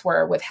thoughts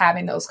were with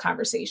having those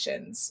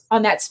conversations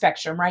on that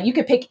spectrum, right? You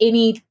could pick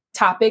any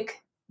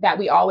topic that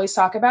we always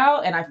talk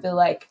about, and I feel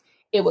like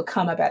it would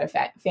come up at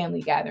a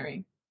family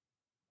gathering.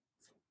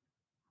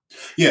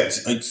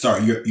 Yes.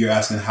 Sorry, you're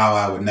asking how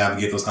I would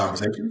navigate those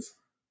conversations?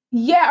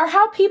 Yeah, or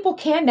how people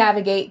can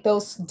navigate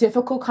those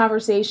difficult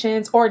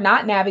conversations or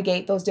not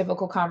navigate those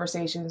difficult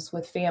conversations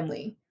with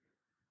family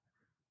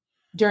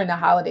during the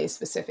holidays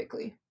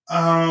specifically.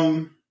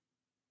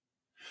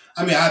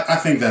 I mean, I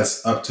think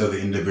that's up to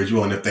the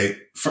individual. And if they,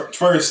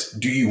 first,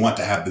 do you want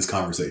to have this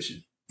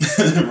conversation?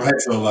 Right?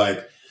 So,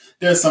 like,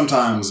 there's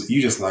sometimes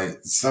you just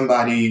like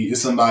somebody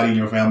in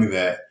your family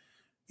that,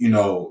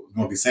 going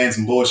to be saying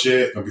some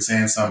bullshit, going to be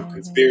saying some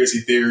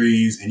conspiracy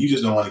theories, and you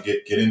just don't want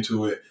to get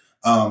into it.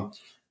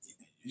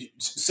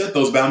 Set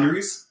those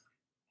boundaries.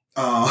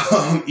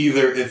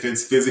 Either if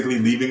it's physically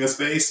leaving a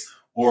space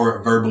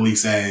or verbally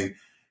saying,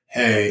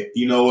 hey,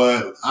 you know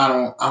what? I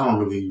don't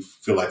really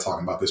feel like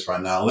talking about this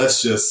right now.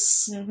 Let's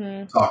just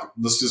talk.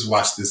 Let's just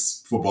watch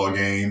this football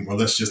game, or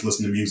let's just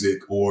listen to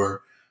music,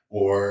 or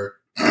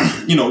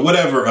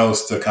whatever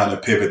else to kind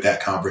of pivot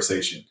that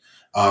conversation.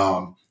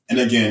 And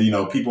again,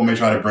 people may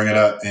try to bring it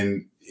up,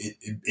 and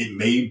it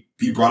may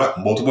be brought up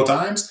multiple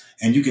times,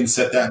 and you can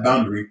set that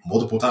boundary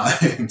multiple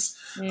times.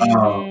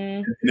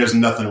 And there's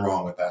nothing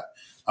wrong with that.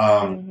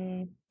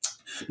 Now,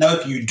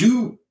 if you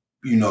do,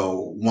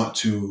 want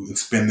to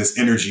expend this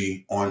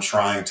energy on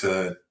trying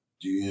to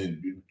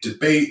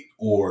debate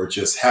or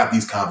just have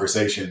these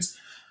conversations,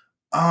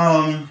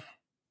 I'm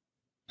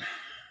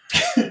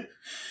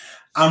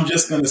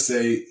just going to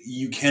say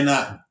you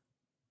cannot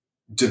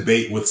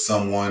debate with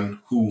someone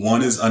who,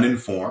 one, is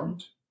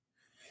uninformed,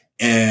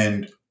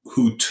 and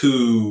who,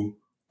 two,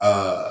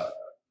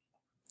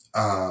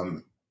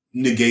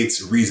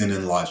 negates reason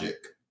and logic.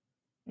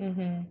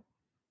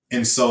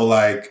 And so,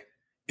 like,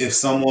 if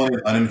someone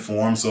is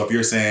uninformed, so if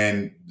you're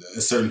saying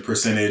a certain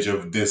percentage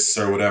of this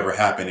or whatever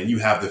happened and you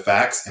have the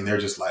facts and they're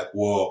just like,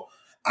 well,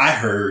 I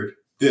heard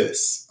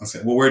this. I'm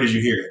saying, well, where did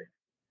you hear it?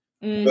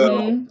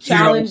 Well,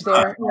 challenge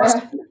there.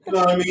 Yeah. You know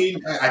what I mean?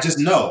 I just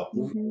know.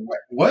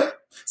 What?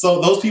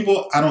 So those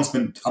people I don't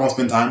spend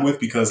time with,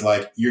 because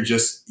like you're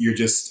just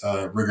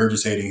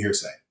regurgitating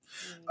hearsay.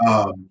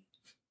 And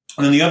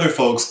then the other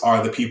folks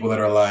are the people that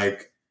are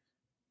like,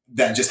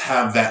 that just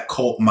have that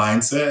cult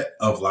mindset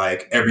of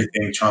like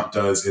everything Trump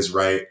does is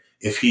right.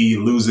 If he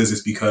loses,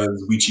 it's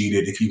because we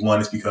cheated. If he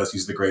won, it's because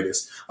he's the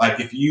greatest. Like,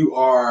 if you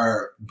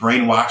are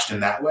brainwashed in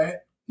that way,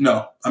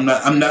 no, I'm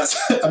not I'm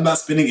not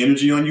spending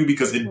energy on you,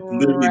 because it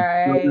literally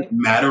doesn't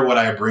matter what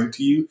I bring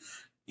to you.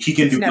 He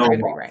can do no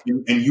wrong, right.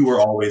 And you are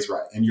always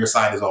right, and your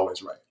side is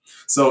always right.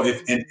 So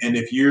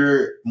if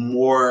you're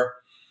more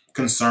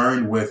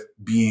concerned with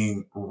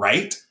being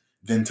right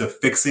than to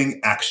fixing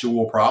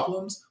actual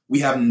problems, we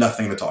have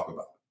nothing to talk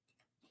about.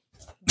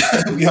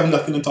 We have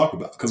nothing to talk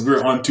about, because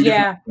we're on two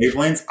different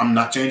wavelengths. I'm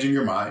not changing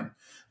your mind.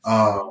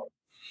 I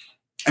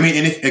mean,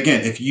 and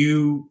if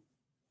you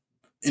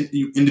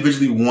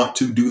individually want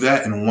to do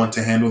that and want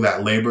to handle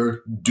that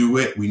labor, do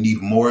it. We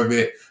need more of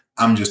it.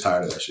 I'm just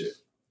tired of that shit.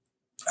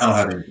 I don't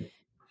have anything.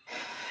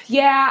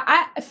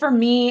 Yeah, for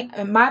me,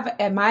 my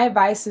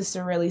advice is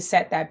to really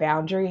set that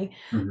boundary.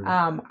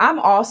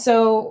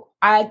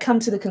 I come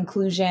to the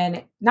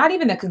conclusion, not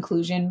even a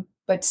conclusion,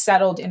 but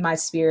settled in my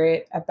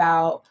spirit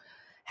about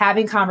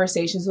having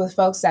conversations with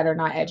folks that are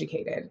not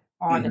educated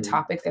on the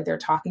topic that they're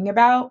talking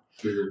about.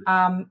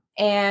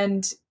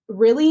 And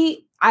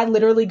really, I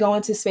literally go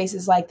into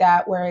spaces like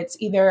that where it's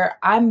either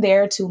I'm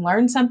there to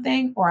learn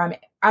something, or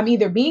I'm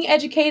either being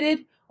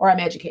educated or I'm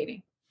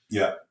educating.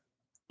 Yeah.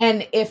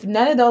 And if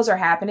none of those are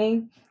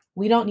happening,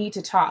 we don't need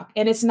to talk.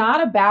 And it's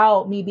not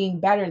about me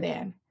being better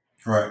than.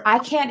 Right. I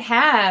can't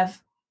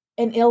have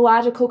an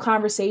illogical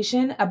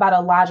conversation about a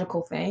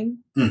logical thing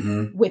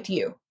with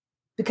you,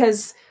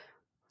 because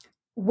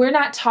we're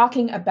not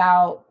talking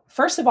about,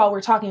 first of all,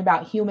 we're talking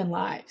about human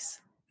lives.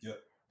 Yep.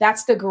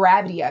 That's the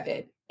gravity of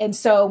it. And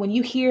so when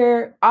you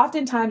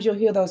oftentimes you'll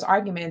hear those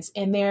arguments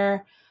and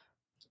they're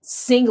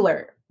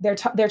singular. They're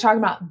talking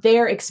about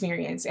their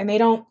experience, and they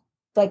don't,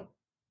 like,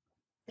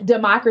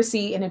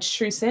 democracy in its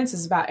true sense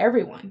is about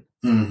everyone.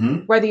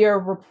 Whether you're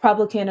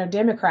Republican or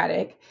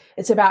Democratic,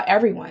 it's about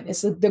everyone.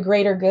 It's the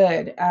greater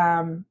good.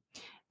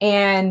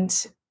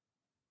 And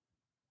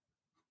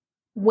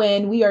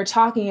when we are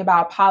talking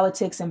about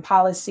politics and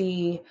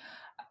policy,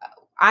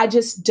 I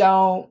just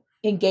don't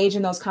engage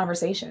in those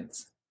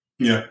conversations.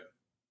 Yeah.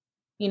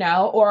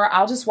 Or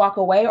I'll just walk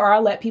away, or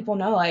I'll let people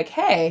know, like,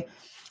 hey,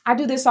 I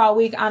do this all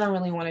week. I don't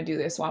really want to do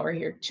this while we're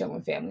here chilling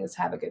with family. Let's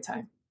have a good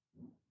time.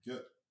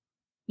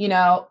 You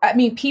know, I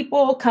mean,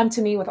 people come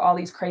to me with all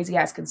these crazy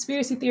ass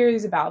conspiracy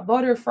theories about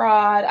voter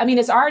fraud. I mean,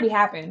 it's already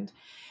happened.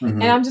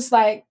 And I'm just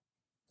like,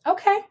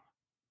 okay.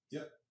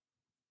 Yeah.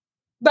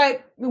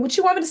 But what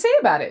you want me to say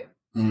about it?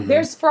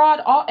 There's fraud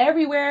all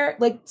everywhere.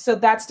 Like, so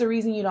that's the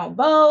reason you don't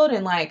vote.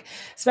 And like,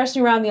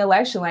 especially around the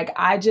election, like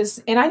I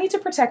need to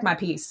protect my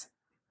peace.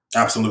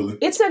 Absolutely.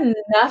 It's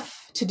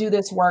enough to do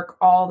this work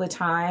all the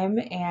time.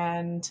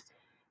 And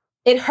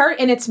it hurt.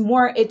 And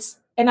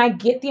and I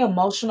get the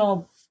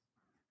emotional,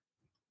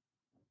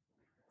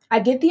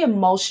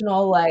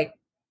 like,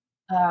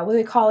 what do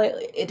they call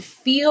it? It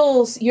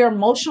feels, you're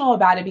emotional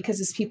about it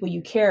because it's people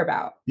you care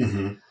about.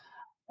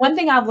 One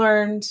thing I've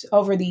learned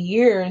over the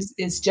years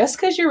is just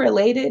because you're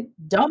related,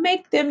 don't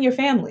make them your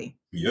family.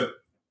 Yep.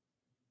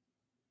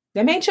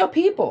 Them ain't your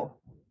people.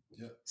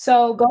 Yep.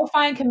 So go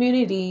find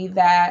community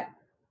that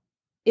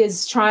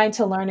is trying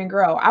to learn and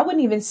grow. I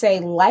wouldn't even say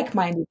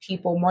like-minded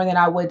people more than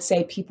I would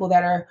say people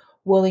that are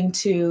willing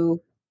to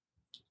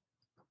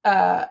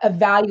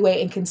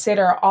evaluate and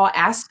consider all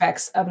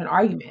aspects of an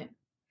argument.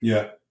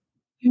 Yeah.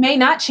 You may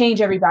not change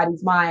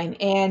everybody's mind.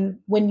 And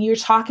when you're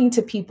talking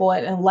to people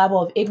at a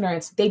level of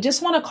ignorance, they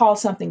just want to call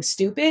something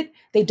stupid.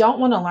 They don't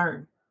want to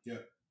learn. Yeah.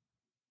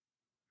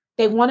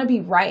 They want to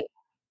be right.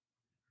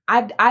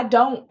 I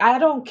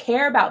don't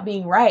care about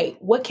being right.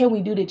 What can we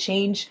do to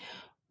change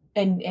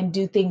and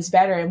do things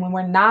better? And when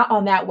we're not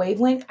on that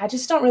wavelength, I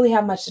just don't really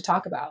have much to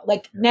talk about.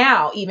 Like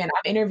now, even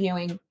I'm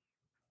interviewing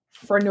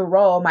for a new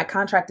role. My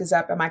contract is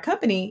up at my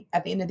company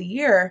at the end of the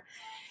year.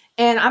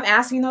 And I'm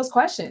asking those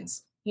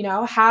questions. You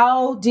know,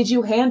 how did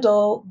you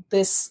handle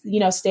this,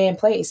 stay in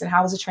place? And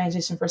how was the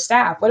transition for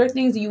staff? What are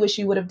things that you wish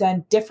you would have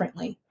done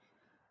differently?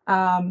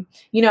 How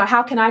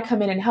can I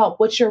come in and help?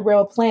 What's your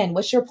real plan?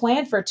 What's your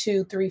plan for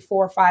 2, 3,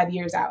 4, 5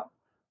 years out?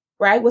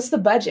 Right? What's the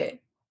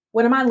budget?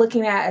 What am I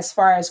looking at as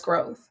far as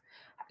growth?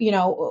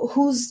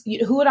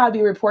 Who would I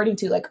be reporting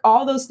to? Like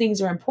all those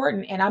things are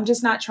important. And I'm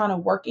just not trying to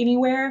work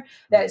anywhere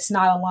that's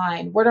not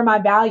aligned. What are my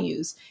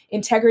values?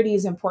 Integrity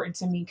is important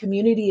to me.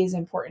 Community is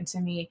important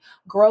to me.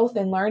 Growth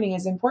and learning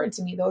is important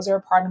to me. Those are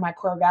a part of my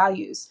core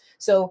values.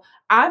 So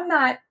I'm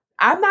not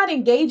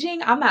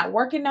engaging. I'm not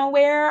working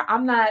nowhere.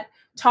 I'm not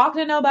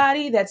talking to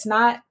nobody that's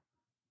not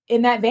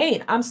in that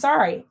vein. I'm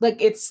sorry.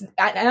 Like and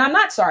I'm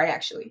not sorry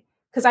actually,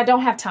 because I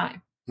don't have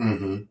time.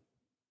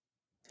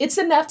 It's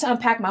enough to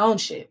unpack my own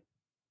shit.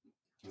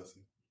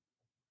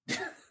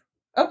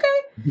 Okay.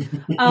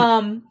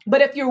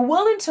 But if you're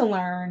willing to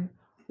learn,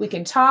 we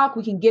can talk,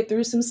 we can get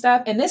through some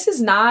stuff. And this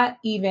is not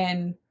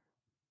even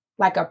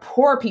like a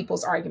poor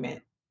people's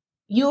argument.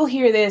 You'll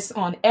hear this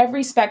on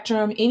every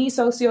spectrum, any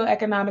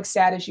socioeconomic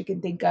status you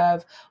can think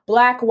of,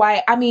 black,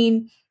 white. I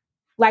mean,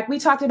 like we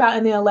talked about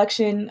in the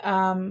election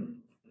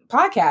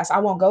podcast, I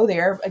won't go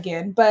there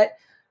again, but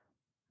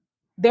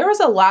there was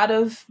a lot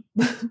of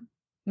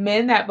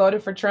men that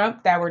voted for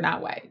Trump that were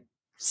not white.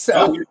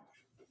 So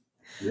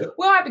we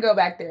don't have to go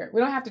back there. We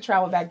don't have to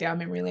travel back down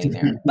memory lane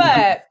there.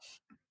 But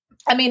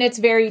I mean, it's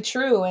very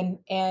true. And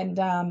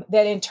that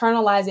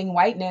internalizing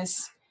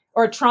whiteness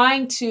or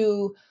trying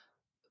to,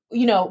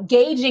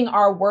 gauging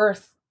our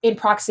worth in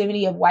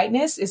proximity of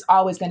whiteness is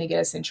always going to get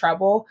us in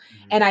trouble.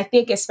 And I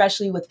think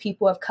especially with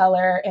people of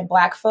color and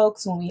Black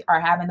folks, when we are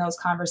having those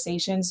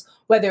conversations,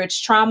 whether it's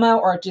trauma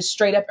or just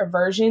straight up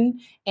aversion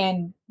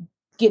and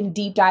getting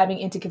deep diving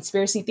into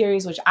conspiracy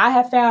theories, which I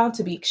have found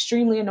to be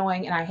extremely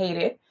annoying and I hate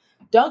it.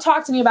 Don't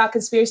talk to me about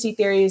conspiracy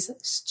theories.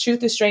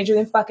 Truth is stranger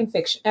than fucking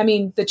fiction. I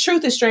mean, the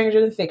truth is stranger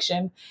than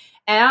fiction,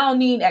 and I don't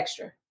need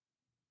extra.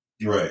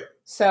 Right.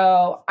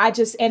 So I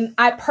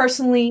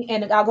personally,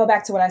 and I'll go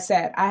back to what I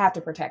said, I have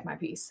to protect my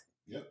peace.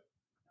 Yep.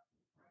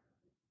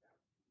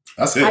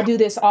 That's it. I do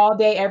this all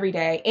day, every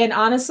day. And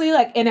honestly,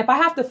 and if I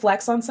have to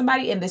flex on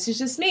somebody, and this is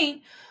just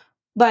me,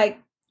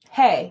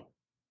 hey,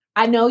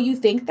 I know you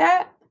think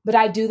that, but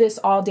I do this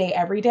all day,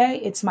 every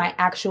day. It's my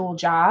actual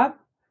job.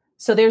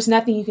 So there's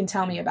nothing you can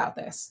tell me about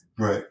this.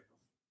 Right.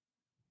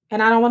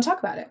 And I don't want to talk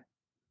about it.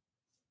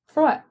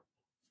 For what?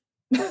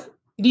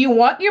 Do you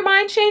want your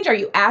mind changed? Are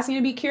you asking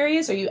to be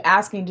curious? Or are you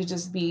asking to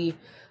just be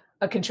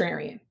a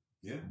contrarian?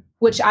 Yeah.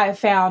 Which I have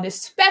found,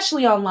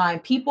 especially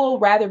online, people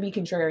rather be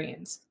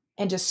contrarians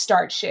and just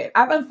start shit.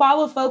 I've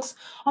unfollowed folks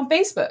on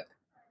Facebook.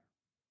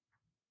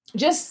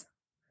 Just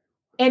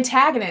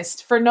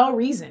antagonist for no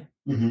reason.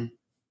 You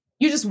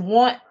just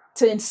want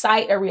to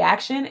incite a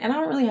reaction, and I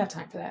don't really have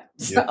time for that.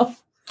 Yeah. So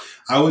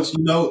I would,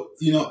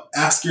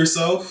 ask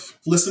yourself,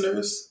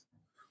 listeners,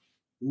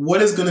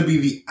 what is going to be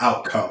the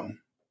outcome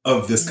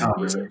of this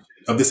conversation,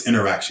 of this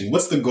interaction?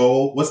 What's the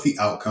goal? What's the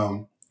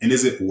outcome? And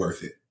is it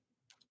worth it?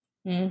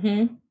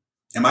 Am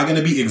I going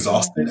to be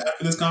exhausted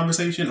after this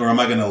conversation, or am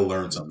I going to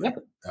learn something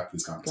after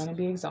this conversation? Going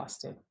to be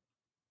exhausted.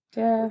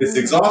 This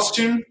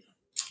exhaustion,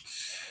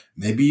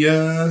 maybe,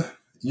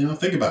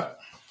 think about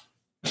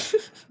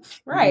it.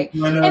 Right.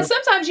 And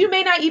sometimes you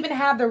may not even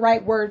have the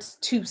right words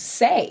to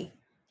say.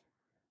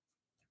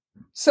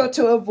 So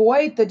to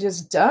avoid the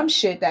just dumb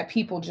shit that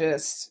people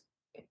just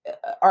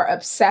are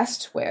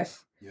obsessed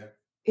with,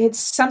 it's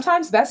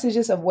sometimes best to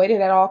just avoid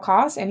it at all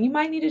costs. And you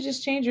might need to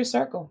just change your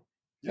circle.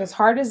 Yeah. As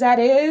hard as that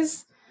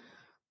is,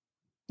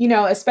 you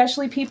know,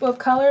 especially people of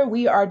color,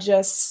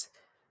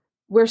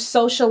 we're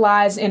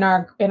socialized in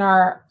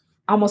our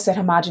almost said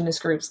homogenous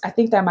groups. I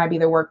think that might be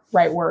the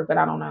right word, but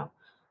I don't know.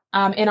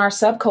 In our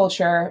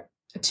subculture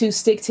to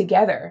stick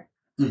together.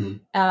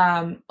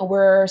 We're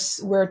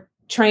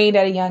trained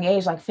at a young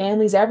age, like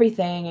family's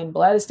everything and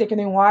blood is thicker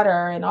than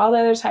water and all the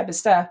other type of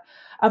stuff.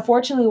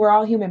 Unfortunately, we're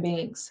all human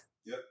beings.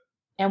 Yep.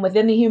 And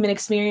within the human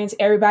experience,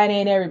 everybody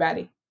ain't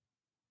everybody.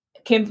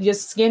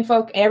 Just skin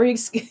folk,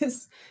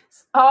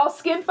 all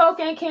skin folk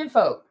and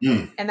kinfolk.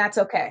 And that's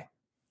okay.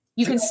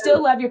 You can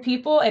still love your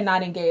people and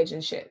not engage in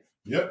shit.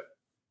 Yep.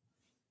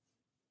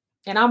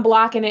 And I'm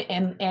blocking it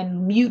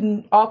and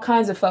muting all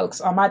kinds of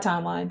folks on my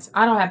timelines.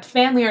 I don't have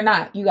family or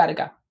not. You got to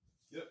go.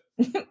 Yep.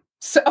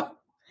 So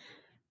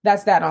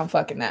that's that on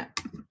fucking that.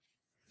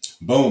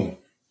 Boom.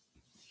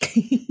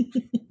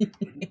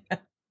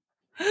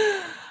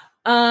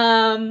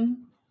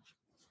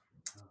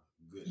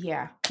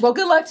 Yeah. Well,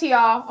 good luck to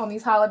y'all on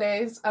these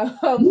holidays. Yeah,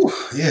 I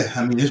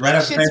mean, it's right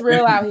after shit's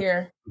real out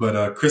here.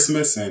 But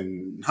Christmas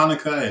and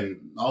Hanukkah and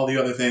all the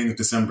other things,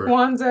 December.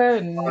 Kwanzaa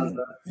and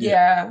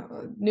yeah.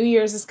 New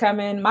Year's is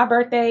coming. My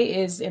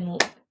birthday is in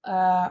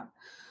a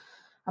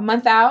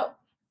month out.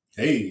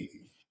 Hey.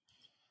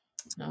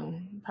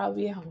 So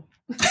probably be at home.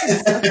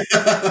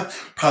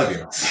 Probably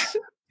be at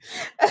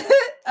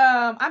home.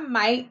 I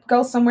might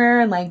go somewhere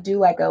and like do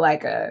like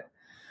a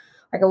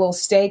little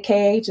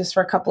staycay just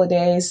for a couple of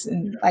days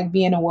and like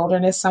be in a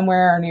wilderness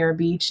somewhere or near a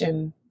beach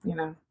and, you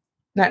know,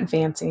 nothing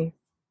fancy.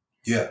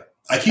 Yeah.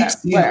 I keep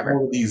seeing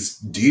all of these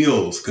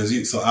deals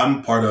so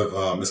I'm part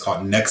of, it's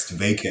called Next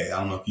Vacay. I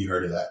don't know if you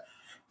heard of that.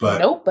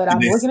 Nope, but I'm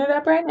looking it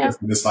up right now.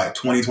 It's like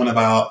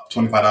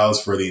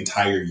 $25 for the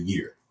entire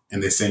year.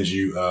 And they send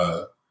you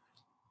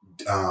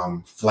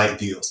flight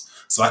deals.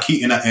 So I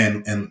keep, and I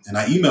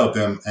emailed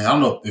them, and I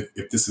don't know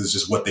if this is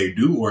just what they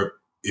do or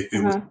if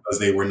it was because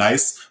they were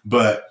nice,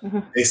 but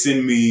they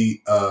send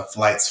me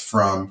flights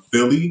from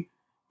Philly,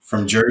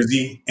 from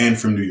Jersey, and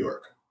from New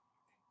York.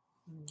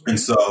 And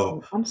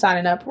so I'm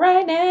signing up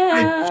right now.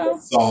 I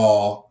just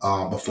saw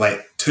a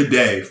flight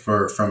today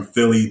from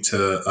Philly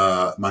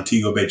to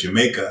Montego Bay,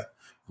 Jamaica,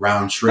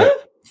 round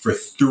trip for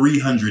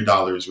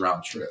 $300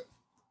 round trip.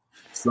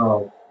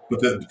 So, but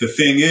the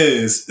thing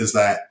is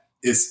that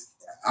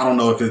I don't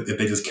know if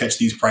they just catch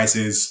these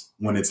prices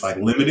when it's like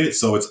limited.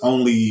 So it's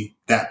only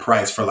that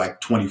price for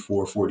like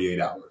 24, 48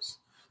 hours.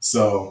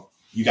 So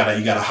you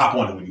gotta hop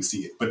on it when you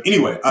see it. But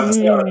anyway, I've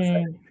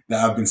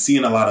been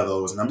seeing a lot of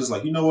those, and I'm just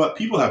like, you know what?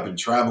 People have been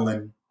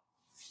traveling.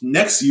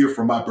 Next year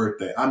for my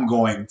birthday, I'm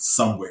going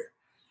somewhere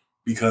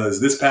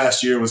because this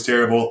past year was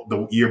terrible.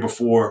 The year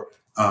before,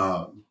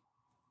 I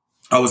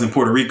was in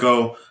Puerto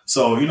Rico.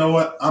 So you know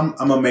what? I'm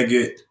gonna make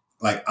it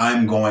like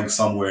I'm going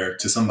somewhere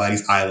to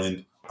somebody's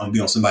island. I'm gonna be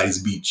on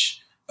somebody's beach.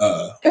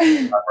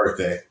 My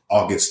birthday,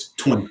 August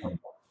 2021.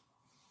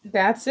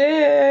 That's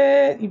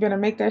it. You better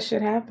make that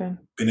shit happen.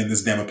 Been in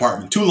this damn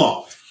apartment too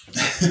long.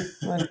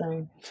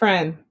 Listen,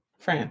 friend,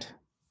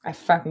 I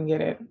fucking get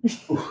it.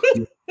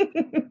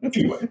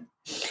 Anyway,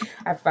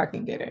 I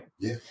fucking get it.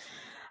 Yeah.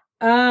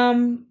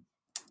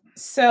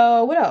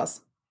 So what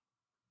else?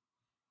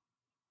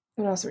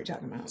 What else are we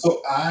talking about?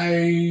 So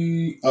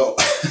I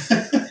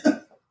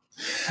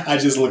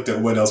just looked at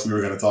what else we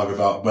were going to talk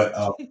about, but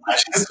I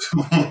just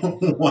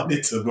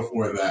wanted to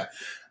before that.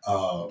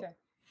 Okay.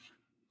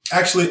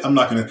 Actually, I'm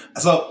not going to.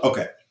 So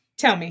okay.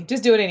 Tell me.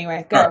 Just do it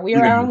anyway. Go. Right,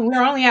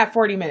 we're only at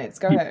 40 minutes.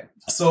 Go ahead.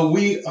 So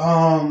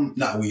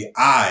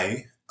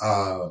I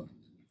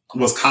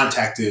was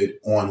contacted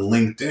on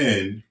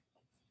LinkedIn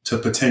to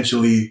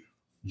potentially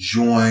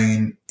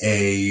join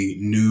a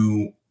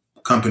new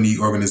company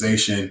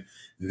organization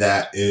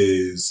that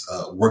is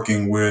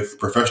working with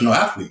professional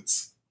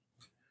athletes.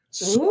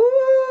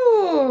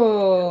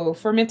 Ooh,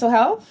 for mental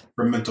health?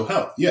 For mental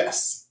health,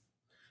 yes.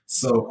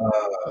 So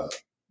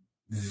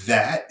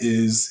that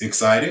is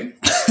exciting.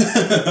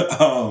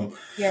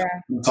 Yeah.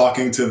 I'm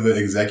talking to the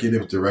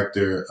executive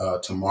director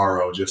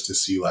tomorrow just to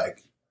see,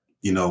 like,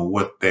 you know,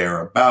 what they're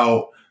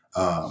about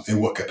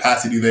and what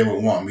capacity they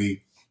would want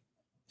me.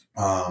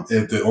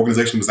 The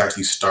organization was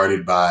actually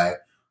started by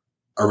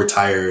a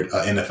retired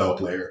NFL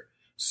player.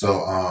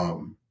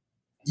 So,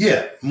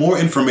 yeah, more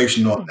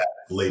information on that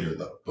later,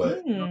 though.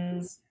 But you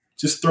know,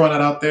 just throwing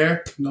that out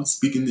there, you know,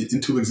 speaking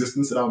into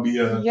existence that I'll be.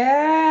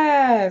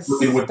 Yes.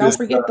 Don't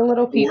forget the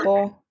little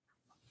people.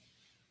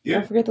 Yeah.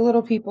 Don't forget the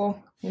little people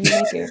when you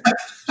make it.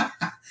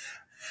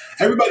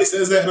 Everybody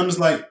says that, and I'm just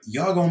like,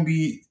 y'all gonna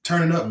be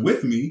turning up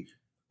with me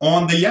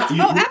on the yacht.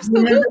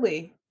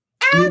 Absolutely.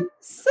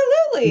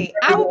 Absolutely.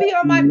 I will be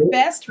on my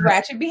best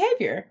ratchet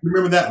behavior.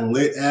 Remember that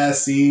lit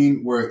ass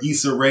scene where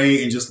Issa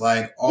Rae and just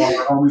like all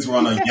her homies were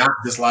on a yacht,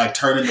 just like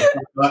turning the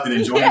fuck up and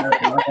enjoying their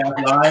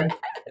life?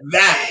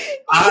 That.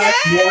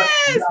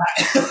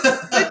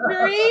 The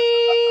dream.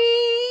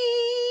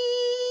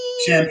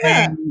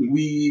 Champagne,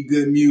 weed,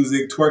 good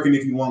music, twerking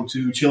if you want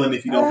to, chilling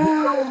if you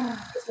don't.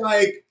 It's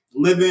like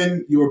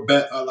living your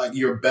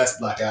best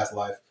black ass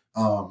life.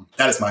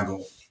 That is my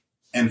goal.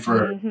 and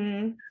for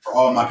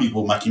all my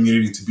people, my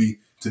community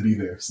to be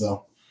there.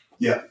 So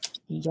yeah.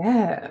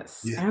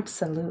 Yes, Yeah.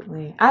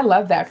 absolutely. I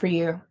love that for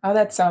you. Oh,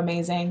 that's so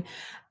amazing.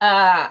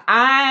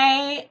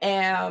 I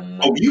am.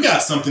 Oh, you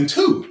got something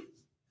too.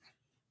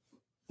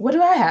 What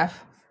do I have?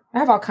 I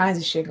have all kinds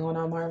of shit going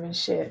on, Marvin.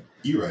 Shit.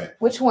 You right.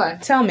 Which one?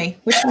 Tell me.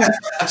 Which one?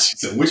 She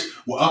said, which?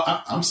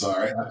 Well, I'm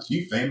sorry.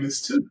 You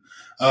famous too.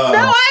 No,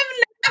 I'm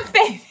not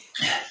famous.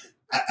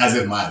 As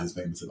if mine is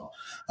famous at all.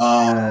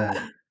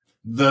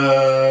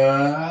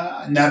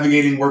 The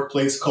navigating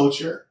workplace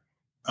culture.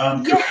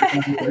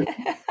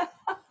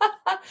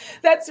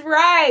 That's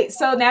right.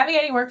 So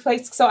navigating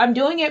workplace. So I'm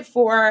doing it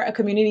for a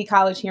community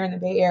college here in the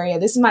Bay Area.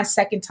 This is my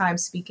second time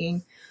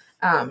speaking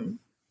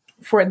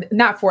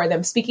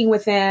speaking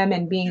with them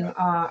and being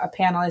a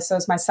panelist. So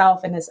it's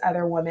myself and this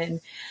other woman.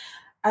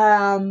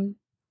 Yeah,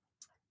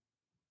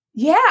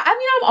 I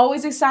mean, I'm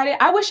always excited.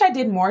 I wish I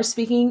did more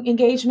speaking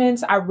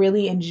engagements. I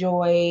really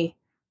enjoy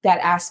that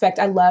aspect.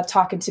 I love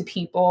talking to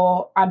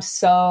people. I'm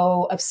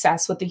so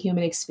obsessed with the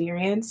human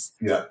experience.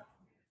 Yeah.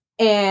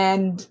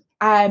 And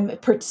I'm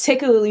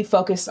particularly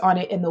focused on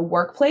it in the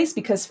workplace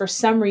because for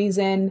some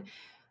reason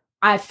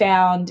I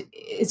found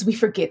is we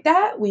forget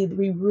that we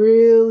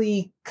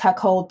really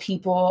cuckold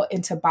people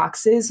into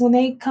boxes when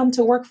they come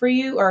to work for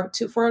you or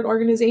for an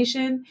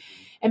organization.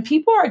 And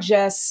people are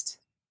just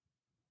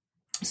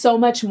so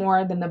much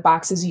more than the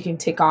boxes you can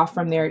tick off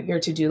from your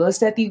to-do list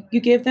that you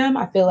give them.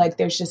 I feel like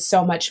there's just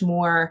so much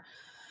more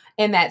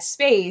in that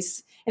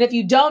space. And if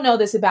you don't know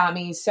this about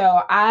me,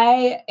 so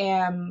I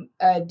am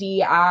a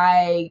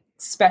DI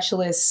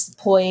specialist,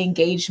 employee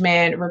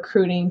engagement,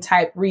 recruiting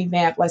type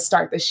revamp, let's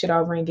start this shit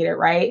over and get it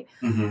right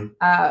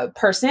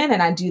person.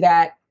 And I do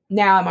that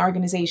now. I'm an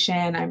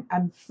organization.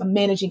 I'm a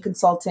managing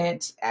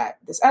consultant at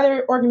this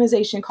other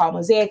organization called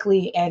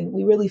Mosaically. And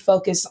we really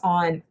focus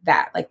on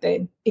that, like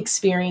the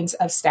experience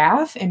of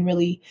staff and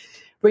really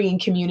bringing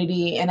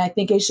community. And I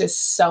think it's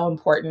just so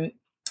important.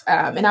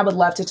 And I would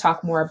love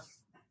to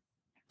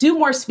do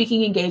more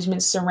speaking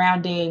engagements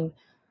surrounding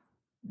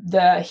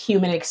the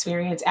human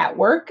experience at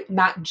work,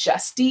 not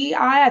just DEI.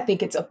 I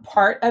think it's a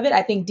part of it.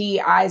 I think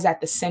DEI is at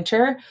the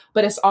center,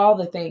 but it's all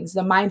the things,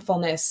 the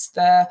mindfulness,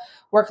 the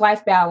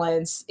work-life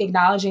balance,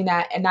 acknowledging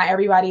that, and not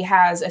everybody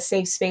has a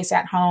safe space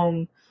at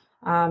home.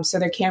 So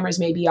their cameras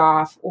may be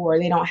off, or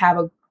they don't have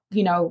a,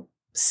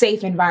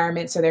 safe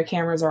environment. So their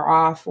cameras are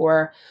off,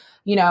 or,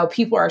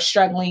 people are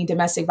struggling.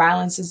 Domestic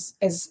violence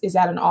is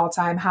at an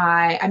all-time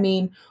high. I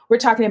mean, we're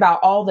talking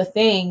about all the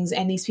things,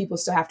 and these people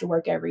still have to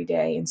work every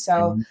day. And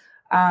so,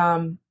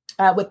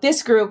 with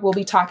this group, we'll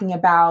be talking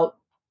about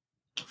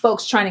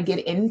folks trying to get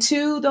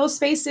into those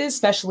spaces,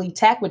 especially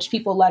tech, which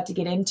people love to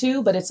get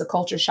into, but it's a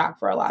culture shock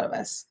for a lot of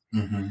us.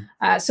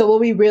 So we'll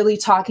be really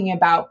talking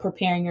about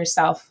preparing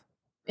yourself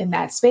in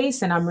that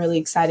space. And I'm really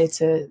excited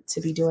to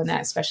be doing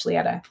that, especially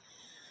at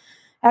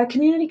a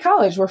community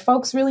college where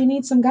folks really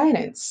need some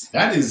guidance.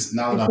 That is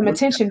some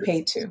attention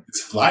paid to.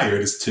 It's flyer.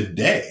 It's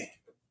today.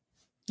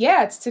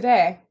 Yeah, it's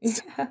today.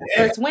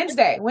 Or it's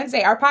Wednesday.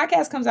 Our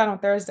podcast comes out on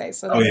Thursday.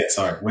 So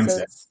sorry,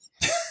 Wednesday. So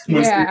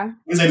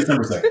Wednesday,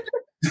 December 2nd.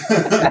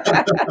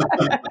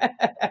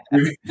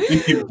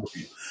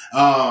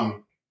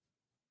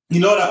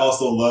 What I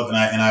also love, and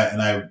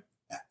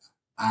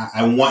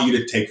I want you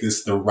to take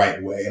this the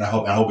right way, and I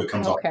hope it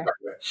comes off the right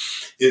way.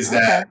 Is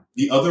that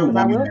the other woman?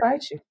 I will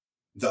invite you.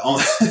 The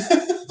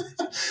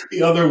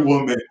other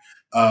woman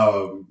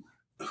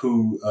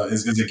who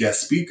is a guest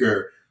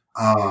speaker.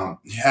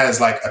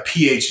 Has like a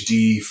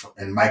PhD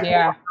in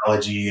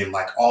microbiology and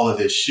like all of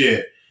this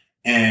shit.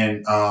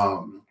 And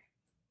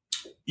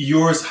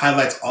yours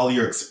highlights all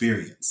your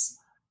experience.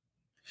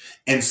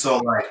 And so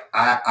like,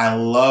 I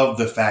love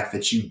the fact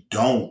that you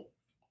don't,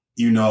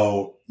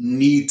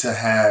 need to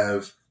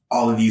have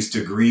all of these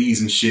degrees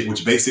and shit,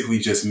 which basically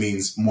just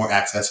means more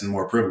access and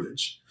more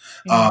privilege.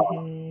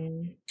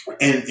 And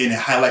it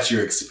highlights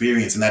your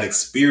experience, and that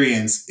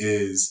experience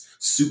is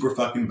super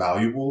fucking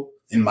valuable.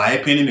 In my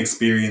opinion,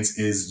 experience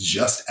is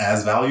just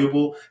as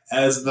valuable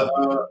as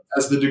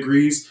the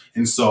degrees.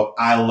 And so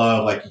I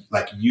love like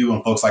you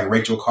and folks like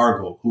Rachel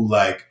Cargill, who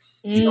I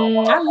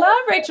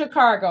love Rachel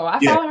Cargill. I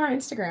follow her on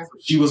Instagram.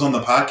 She was on the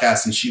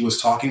podcast and she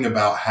was talking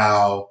about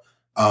how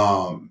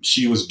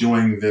she was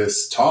doing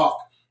this talk,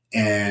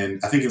 and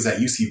I think it was at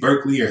UC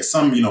Berkeley or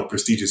some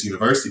prestigious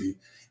university.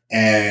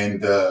 And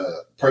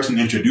the person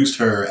introduced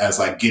her as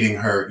like getting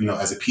her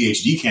as a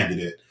PhD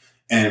candidate,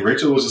 and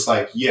Rachel was just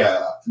like,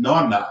 "Yeah, no,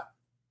 I'm not."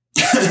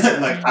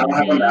 Like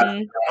I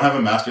don't have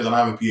a master's, I don't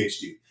have a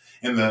PhD.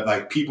 And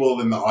the people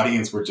in the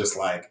audience were just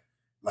like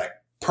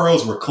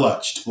pearls were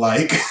clutched.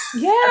 Like,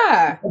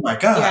 yeah. Oh my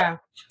God. Yeah.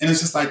 And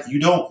it's just like,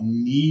 you don't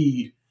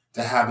need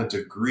to have a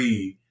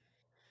degree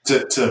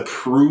to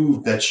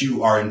prove that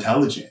you are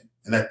intelligent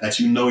and that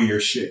you know your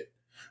shit.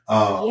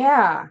 So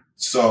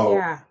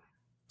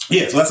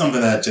that's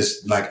something that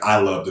just like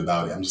I loved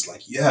about it. I'm just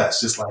like, it's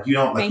just like you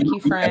don't like Thank you,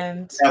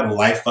 friend. Have a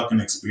life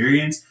fucking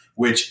experience,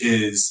 which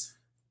is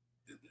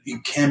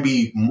it can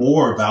be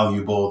more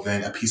valuable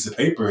than a piece of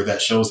paper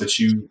that shows that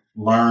you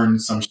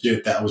learned some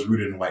shit that was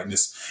rooted in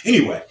whiteness.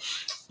 Anyway,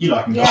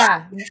 I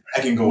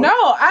can go. No,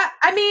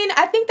 I mean,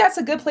 I think that's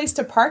a good place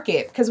to park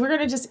it because we're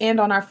going to just end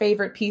on our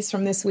favorite piece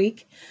from this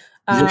week.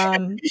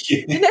 And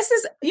this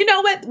is, you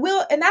know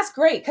what, and that's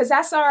great because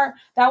that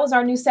was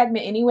our new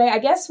segment anyway. I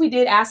guess we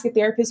did ask a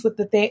therapist with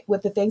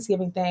the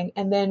Thanksgiving thing,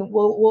 and then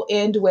we'll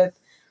end with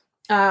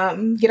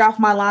get off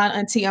my lawn,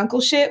 auntie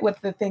uncle shit with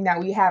the thing that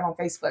we have on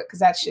Facebook because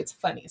that shit's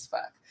funny as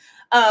fuck.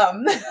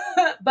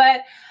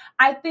 But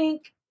I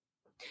think,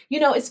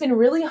 it's been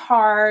really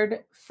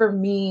hard for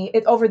me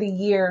over the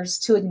years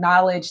to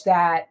acknowledge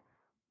that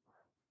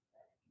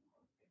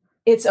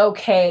it's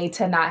okay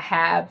to not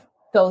have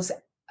those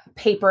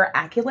paper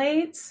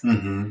accolades.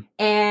 Mm-hmm.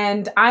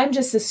 And I'm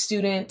just a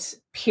student,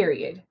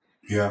 period.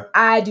 Yeah.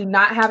 I do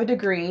not have a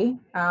degree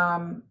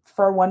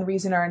for one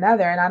reason or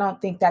another. And I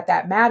don't think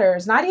that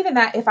matters. Not even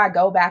that if I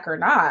go back or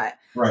not.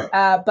 Right.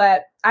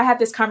 But I had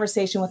this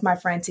conversation with my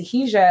friend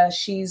Tahija.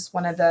 She's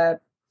one of the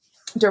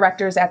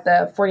directors at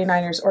the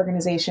 49ers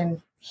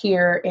organization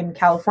here in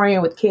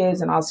California with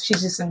kids and all.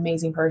 She's just an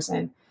amazing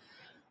person.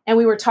 And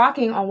we were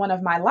talking on one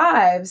of my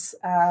lives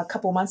a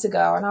couple months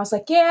ago. And I was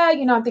like, yeah,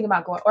 I'm thinking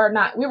about going or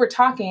not. We were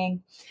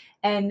talking.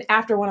 And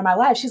after one of my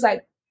lives, she's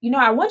like,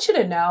 I want you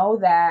to know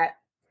that,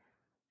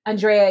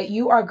 Andrea,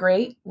 you are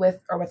great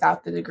with or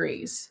without the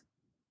degrees.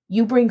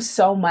 You bring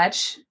so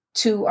much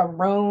to a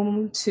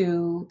room,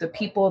 to the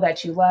people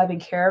that you love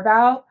and care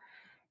about.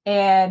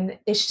 And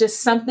it's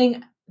just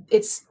something,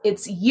 it's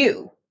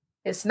you.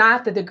 It's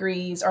not the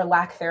degrees or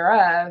lack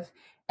thereof.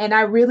 And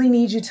I really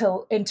need you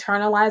to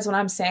internalize what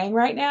I'm saying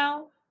right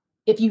now.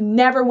 If you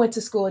never went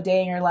to school a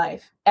day in your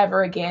life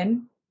ever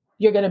again,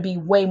 you're going to be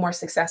way more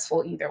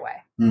successful either way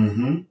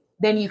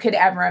than you could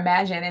ever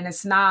imagine. And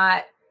it's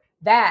not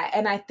that.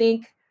 And I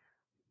think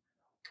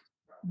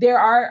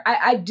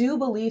I do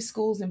believe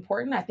school is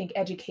important. I think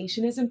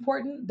education is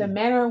important. The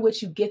manner in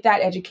which you get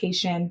that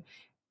education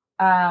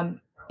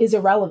is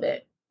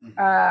irrelevant.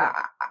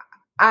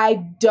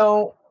 I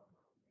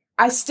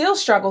still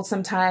struggle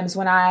sometimes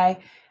when I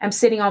am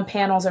sitting on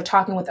panels or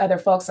talking with other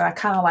folks and I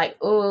kind of like,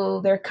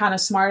 oh, they're kind of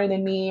smarter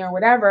than me or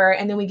whatever.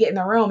 And then we get in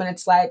the room and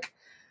it's like,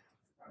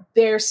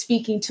 they're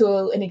speaking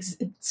to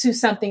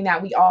something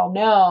that we all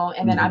know.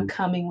 And then I'm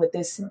coming with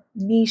this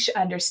niche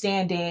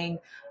understanding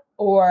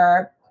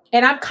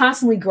and I'm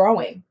constantly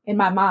growing in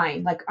my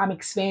mind. Like I'm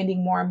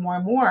expanding more and more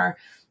and more.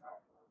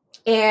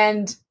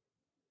 And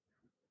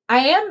I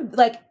am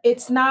like,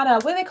 it's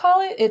not what do they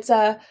call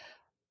it?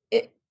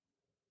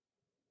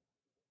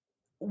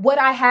 What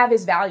I have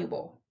is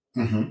valuable,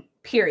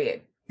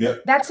 period.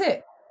 Yep. That's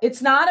it.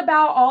 It's not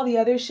about all the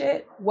other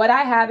shit. What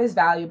I have is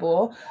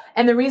valuable.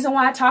 And the reason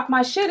why I talk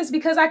my shit is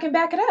because I can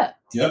back it up.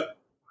 Yep.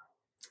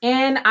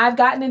 And I've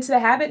gotten into the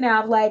habit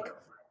now of like,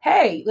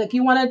 hey, like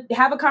you want to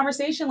have a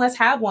conversation? Let's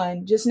have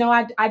one. Just know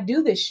I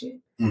do this shit.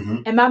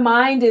 And my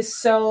mind is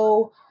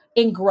so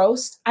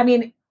engrossed. I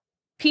mean,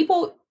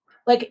 people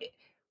like,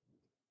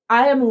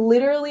 I am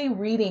literally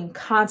reading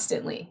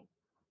constantly.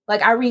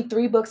 Like I read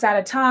 3 books at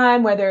a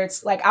time, whether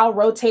it's like I'll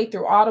rotate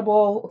through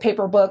Audible,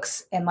 paper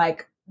books, and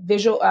like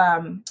visual,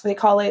 they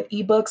call it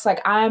ebooks.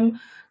 Like I'm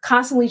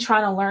constantly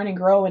trying to learn and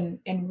grow and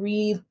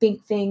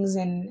rethink things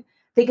and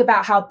think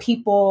about how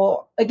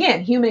people,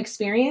 again, human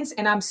experience.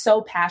 And I'm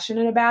so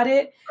passionate about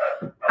it.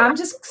 I'm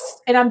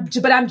just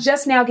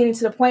now getting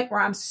to the point where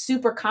I'm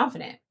super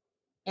confident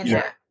in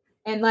that.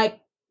 And like,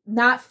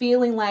 not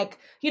feeling like,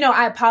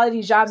 I apply to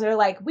these jobs that are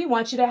like, we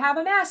want you to have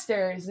a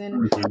master's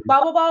and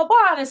blah, blah, blah,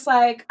 blah. And it's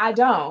like, I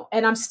don't.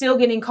 And I'm still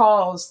getting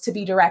calls to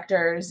be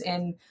directors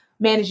and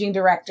managing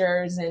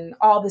directors and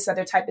all this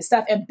other type of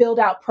stuff and build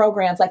out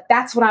programs. Like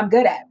that's what I'm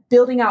good at,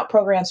 building out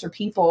programs for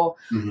people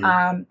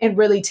and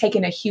really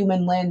taking a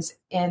human lens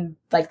in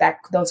like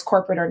those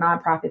corporate or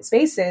nonprofit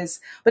spaces.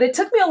 But it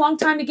took me a long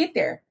time to get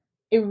there.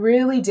 It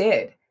really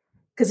did.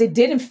 Because it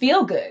didn't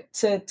feel good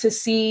to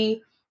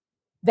see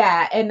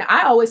that. And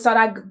I always thought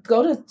I'd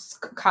go to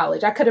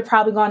college. I could have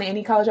probably gone to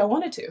any college I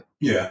wanted to.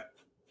 Yeah.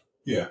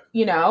 Yeah.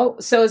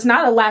 So it's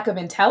not a lack of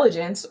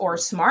intelligence or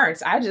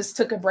smarts. I just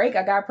took a break.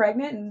 I got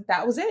pregnant and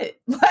that was it.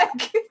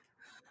 Like,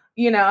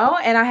 and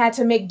I had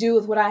to make do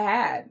with what I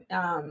had.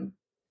 And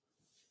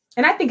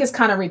I think it's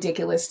kind of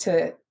ridiculous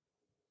to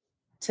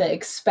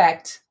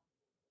expect.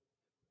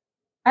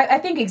 I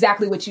think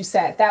exactly what you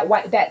said,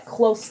 that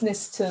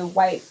closeness to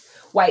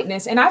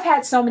whiteness. And I've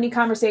had so many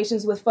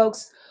conversations with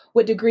folks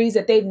with degrees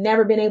that they've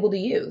never been able to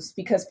use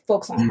because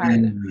folks don't hire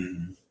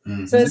them.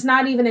 So it's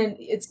not even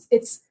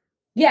it's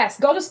yes,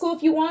 go to school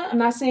if you want. I'm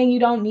not saying you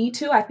don't need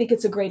to. I think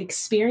it's a great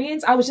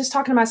experience. I was just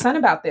talking to my son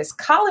about this.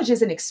 College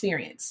is an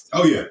experience.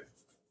 Oh yeah.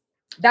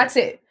 That's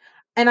it.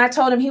 And I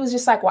told him, he was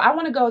just like, well, I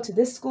want to go to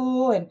this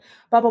school and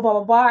blah, blah, blah,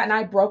 blah, blah. And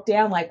I broke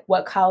down like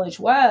what college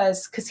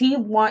was, because he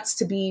wants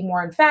to be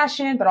more in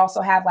fashion, but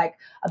also have like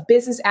a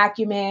business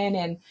acumen.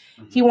 And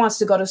he wants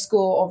to go to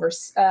school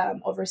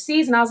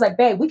overseas. And I was like,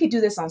 babe, we could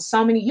do this on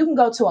so many. You can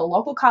go to a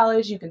local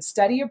college. You can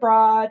study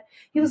abroad.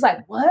 He was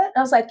like, what? I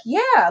was like,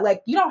 yeah,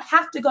 like you don't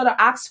have to go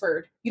to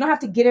Oxford. You don't have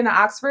to get into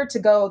Oxford to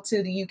go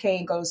to the UK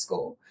and go to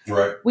school.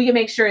 Right. We can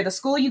make sure the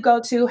school you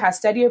go to has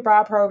study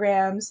abroad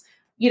programs,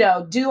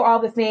 do all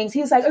the things. He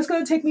was like, it's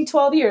going to take me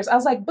 12 years. I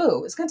was like,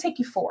 boo, it's going to take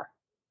you 4.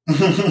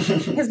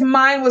 His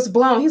mind was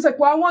blown. He's like,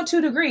 well, I want 2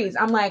 degrees.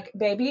 I'm like,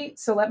 baby,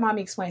 so let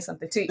mommy explain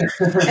something to you. And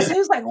so he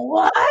was like,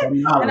 what?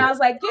 And I was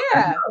like,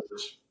 yeah.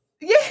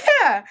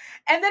 Yeah.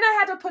 And then I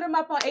had to put him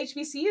up on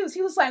HBCUs.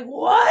 He was like,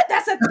 what?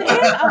 That's a thing?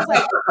 I was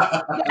like,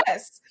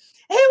 yes.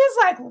 He was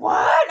like,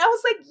 what? I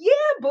was like,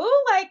 yeah,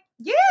 boo. Like,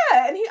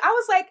 yeah. And I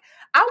was like,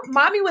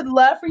 mommy would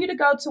love for you to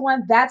go to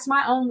one.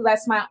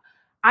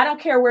 I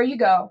don't care where you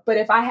go, but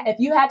if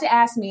you had to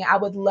ask me, I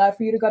would love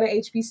for you to go to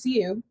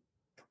HBCU.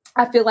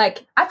 I feel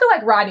like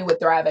Rodney would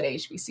thrive at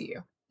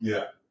HBCU.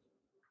 Yeah.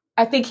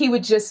 I think he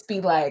would just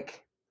be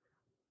like,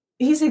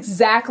 he is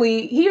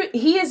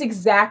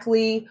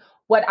exactly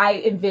what I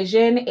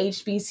envision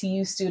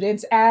HBCU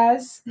students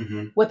as,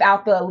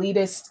 without the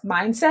elitist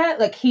mindset.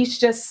 Like he's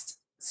just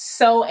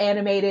so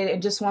animated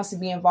and just wants to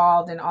be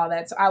involved and all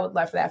that. So I would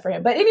love for that for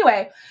him. But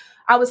anyway,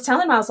 I was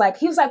telling him,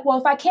 he was like, well,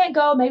 if I can't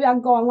go, maybe I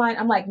can go online.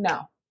 I'm like,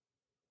 no.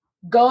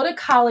 Go to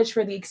college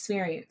for the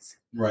experience.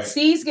 Right.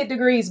 C's get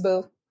degrees,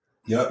 boo.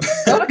 Yep.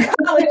 Go to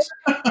college,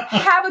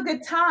 have a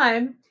good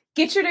time,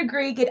 get your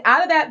degree, get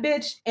out of that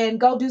bitch, and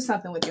go do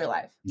something with your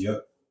life.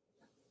 Yep.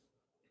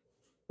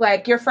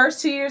 Like your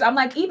first 2 years, I'm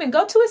like, even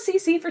go to a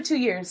CC for 2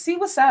 years. See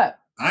what's up.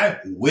 I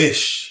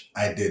wish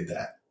I did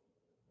that.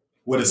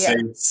 Would have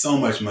saved so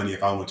much money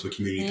if I went to a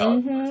community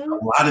college. A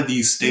lot of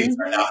these states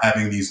are now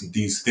having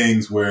these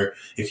things where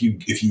if you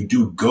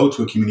do go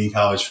to a community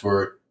college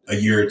for a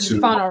year or 2,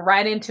 you funnel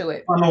right into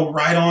it. Funnel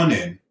right on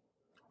in.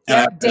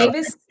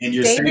 Davis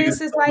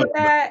is like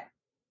that.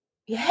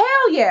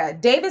 Hell yeah.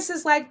 Davis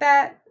is like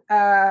that.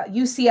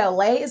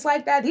 UCLA is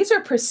like that. These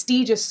are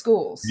prestigious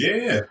schools.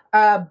 Yeah.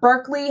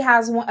 Berkeley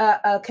has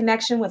a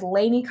connection with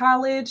Laney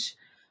College.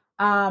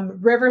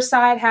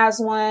 Riverside has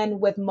one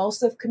with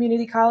most of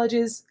community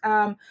colleges.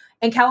 And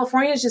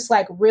California is just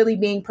like really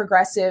being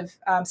progressive.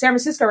 San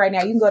Francisco right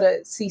now, you can go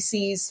to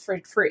CCs for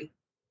free.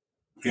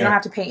 Yeah. You don't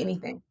have to pay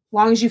anything, as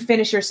long as you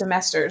finish your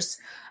semesters.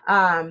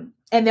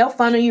 And they'll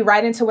funnel you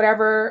right into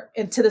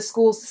the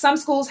schools. Some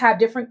schools have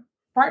different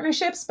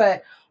partnerships,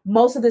 but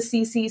most of the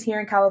CCs here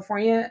in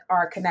California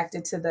are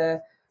connected to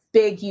the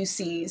big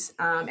UCs,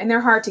 and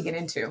they're hard to get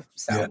into.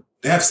 So yeah.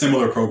 They have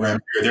similar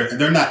programs here.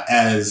 They're not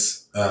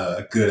as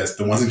good as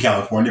the ones in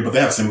California, but they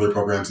have similar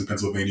programs in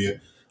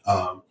Pennsylvania.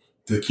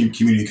 The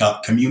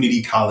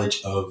Community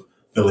College of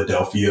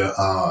Philadelphia,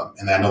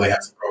 and I know they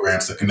have some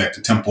programs to connect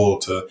to Temple,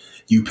 to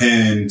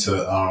UPenn,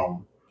 to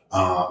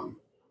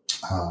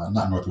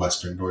not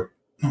Northwestern,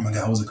 oh my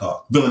God, what was it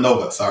called?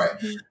 Villanova, sorry.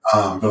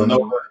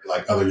 Villanova,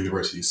 like other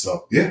universities.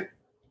 So, yeah.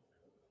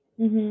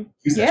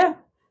 Yeah.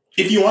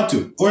 If you want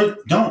to, or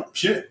don't,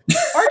 shit.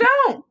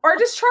 or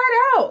just try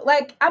it out.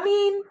 Like, I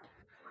mean,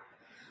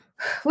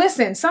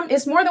 listen,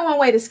 it's more than one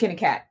way to skin a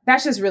cat.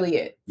 That's just really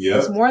it. Yeah.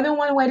 It's more than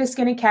one way to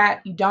skin a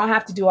cat. You don't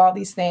have to do all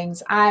these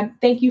things.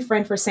 Thank you,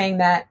 friend, for saying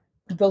that.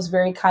 Those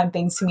very kind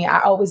things to me.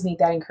 I always need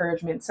that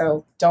encouragement.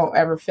 So don't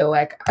ever feel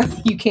like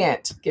you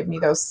can't give me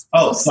those.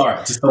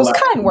 Sorry. Just those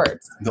kind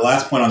words. The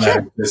last point on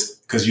that is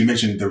because you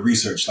mentioned the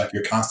research, like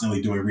you're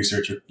constantly doing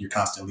research, you're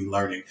constantly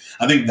learning.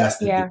 I think that's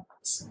the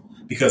difference.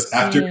 Because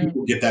after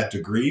people get that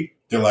degree,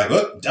 they're like,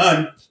 oh,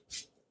 done.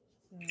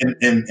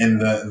 And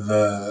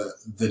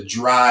the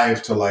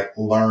drive to like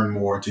learn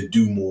more, to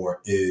do more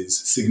is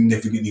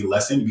significantly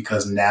lessened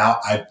because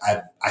now I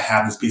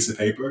have this piece of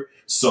paper.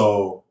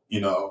 So,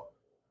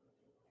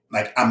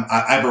 like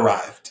I've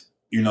arrived,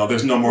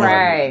 there's no more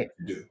to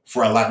do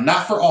for a lot,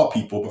 not for all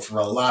people, but for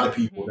a lot of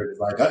people, they're just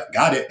like,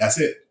 got it. That's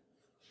it.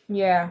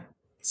 Yeah.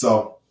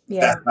 So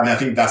I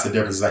think that's the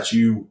difference, is that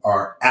you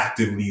are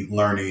actively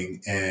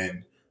learning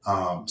and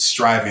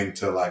striving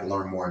to like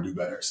learn more and do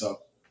better.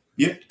 So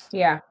yeah.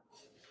 Yeah.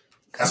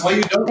 That's why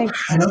you do it.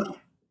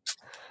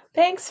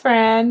 Thanks,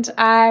 friend.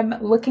 I'm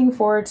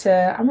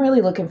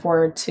really looking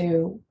forward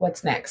to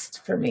what's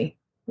next for me.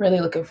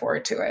 Really looking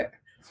forward to it.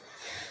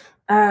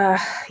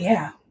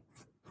 Yeah.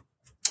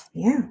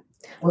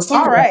 Let's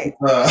talk all right.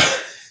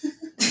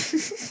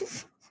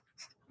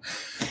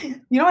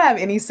 You don't have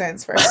any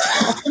sense, first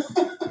of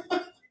all.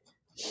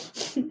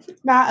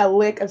 Not a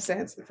lick of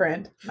sense,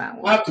 friend.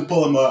 Not one. I have to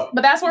pull him up.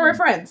 But that's why we're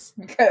friends,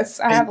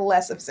 because I have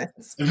less of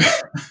sense.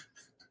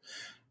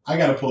 I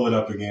got to pull it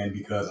up again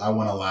because I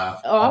want to laugh.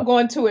 Oh, I'm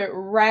going to it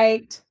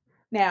right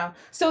now.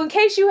 So in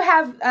case you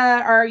have,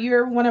 or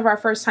you're one of our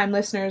first time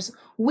listeners,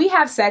 we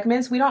have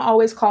segments. We don't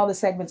always call the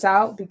segments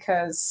out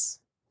because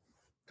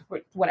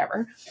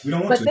whatever. We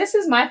don't want But to. this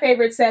is my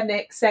favorite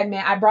segment.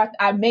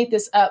 I made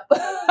this up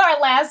our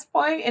last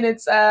point, and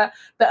it's the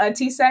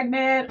auntie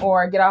segment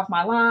or get off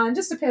my lawn.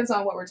 Just depends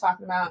on what we're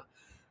talking about.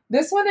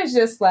 This one is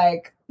just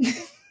like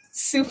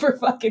super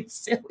fucking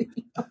silly.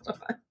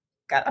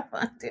 Gotta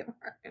find it.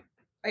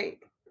 Wait.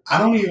 I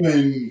don't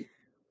even.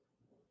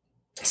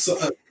 So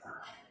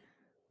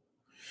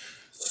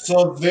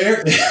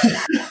there.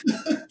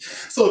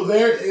 So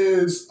there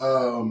is.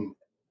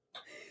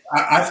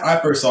 I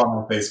first saw it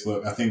on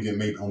Facebook. I think it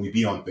may only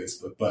be on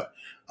Facebook, but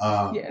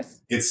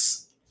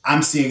Yes.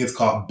 I'm seeing it's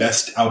called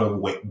Best Out of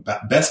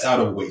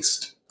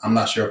Waste. I'm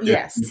not sure if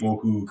there's people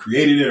who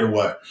created it or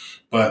what,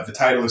 but the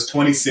title is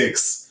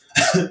 26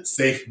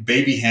 safe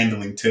baby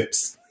handling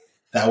tips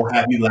that will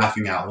have you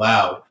laughing out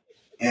loud.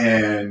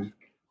 And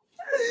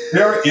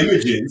there are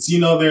images,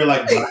 they're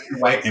like black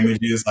and white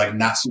images, like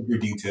not super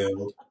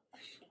detailed.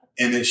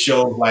 And it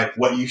shows like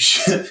what you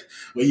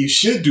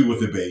should do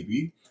with the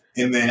baby.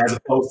 And then as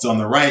opposed to on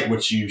the right,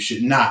 what you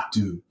should not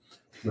do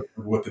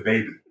with the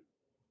baby.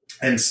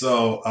 And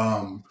so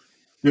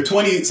there are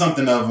 20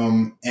 something of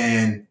them,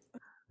 and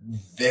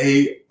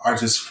they are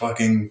just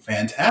fucking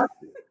fantastic.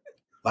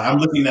 Like I'm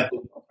looking at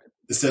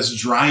it says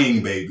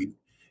drying baby,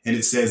 and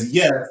it says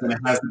yes, and it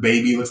has the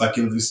baby. It looks like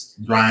you're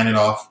just drying it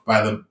off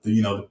by the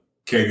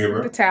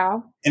caregiver, the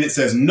towel, and it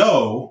says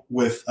no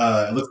with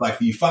it looks like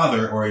the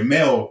father or a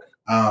male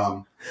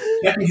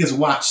checking his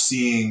watch,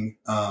 seeing.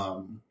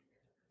 I'm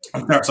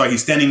sorry,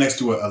 he's standing next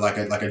to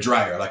a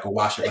dryer, like a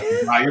washer, like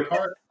the dryer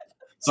part.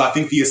 So I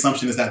think the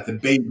assumption is that the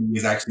baby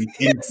is actually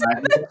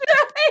inside it,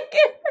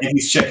 and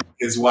he's checking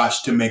his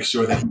watch to make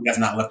sure that he has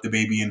not left the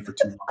baby in for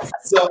too long.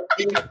 So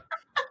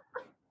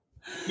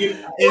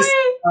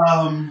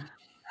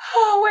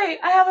oh wait,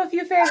 I have a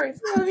few favorites.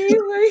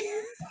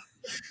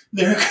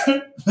 There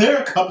are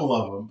a couple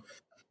of them.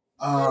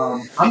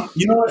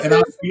 You know what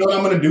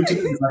I'm going to do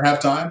today because I have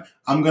time.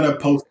 I'm going to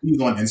post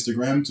these on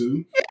Instagram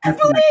too. Yeah,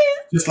 please.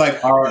 Just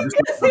like our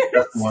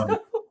one.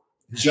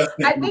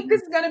 I think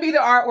this is going to be the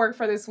artwork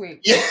for this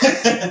week. Yeah.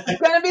 It's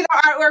going to be the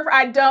artwork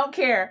I don't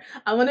care.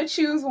 I'm going to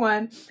choose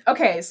one.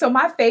 Okay, so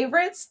my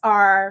favorites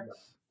are...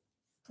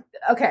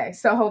 Okay,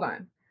 so hold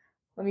on.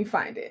 Let me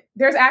find it.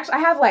 I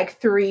have like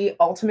 3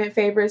 ultimate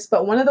favorites,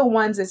 but one of the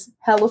ones is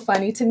hella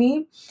funny to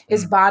me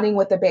is bonding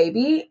with the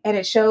baby. And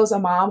it shows a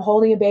mom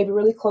holding a baby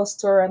really close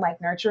to her and like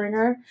nurturing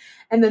her.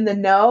 And then the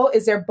no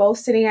is they're both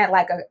sitting at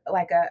like a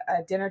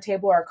dinner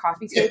table or a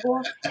coffee table.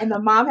 And the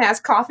mom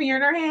has coffee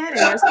in her hand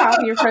and there's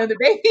coffee in front of the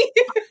baby.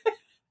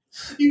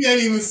 You can't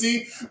even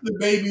see the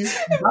baby's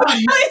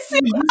body.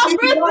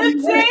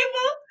 The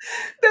table.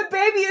 The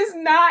baby is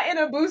not in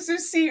a booster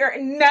seat or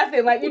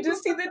nothing. Like you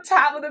just see the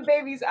top of the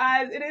baby's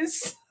eyes. It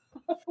is.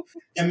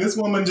 And this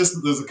woman just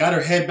got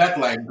her head back,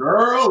 like,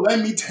 "Girl, let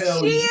me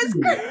tell you." She is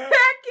cracking.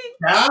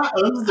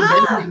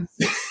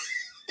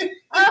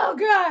 Oh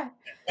God!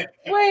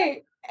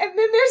 Wait, and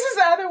then there's this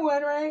other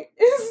one, right?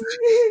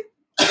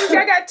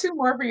 I got 2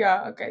 more for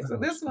y'all. Okay, so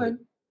this one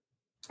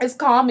is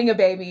calming a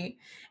baby,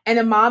 and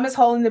the mom is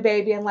holding the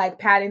baby and like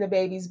patting the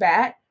baby's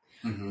back.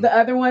 Mm-hmm. The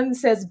other one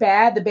says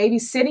bad. The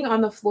baby's sitting on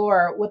the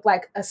floor with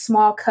like a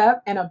small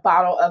cup and a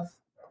bottle of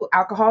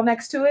alcohol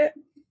next to it.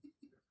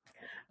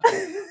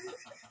 And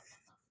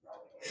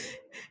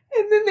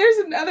then there's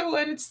another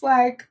one. It's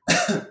like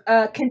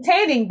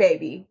containing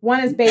baby.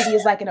 One is baby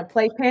is like in a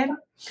playpen.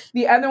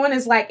 The other one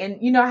is like in,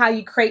 you know how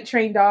you crate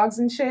train dogs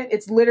and shit?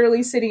 It's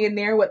literally sitting in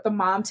there with the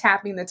mom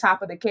tapping the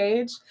top of the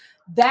cage.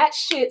 That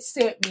shit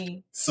sent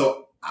me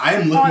so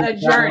I'm looking on a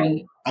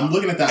journey. I'm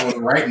looking at that one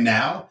right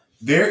now.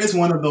 There is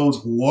one of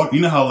those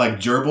you know how like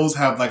gerbils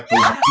have like the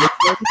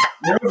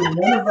there was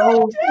one of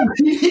those. I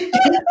didn't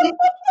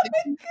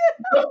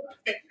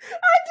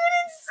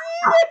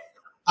see it.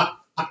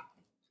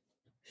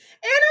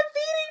 And a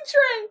feeding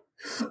tray.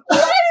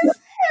 What is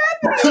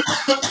happening?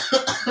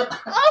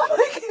 Oh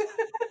my God.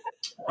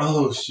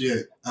 Oh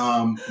shit.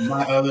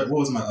 What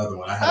was my other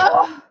one? I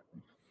had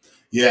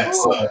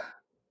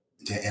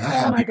and I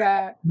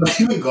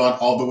haven't even gone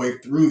all the way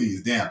through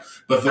these, damn.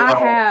 But I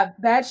have.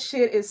 That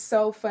shit is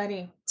so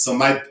funny. So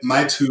my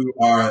 2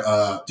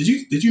 are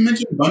did you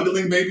mention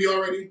bundling baby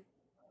already?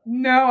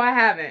 No, I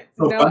haven't.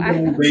 So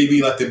bundling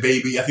baby, like the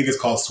baby, I think it's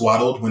called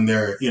swaddled when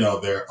their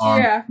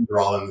arms are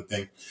all in the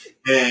thing.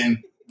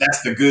 And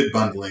that's the good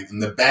bundling.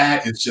 And the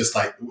bad is just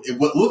like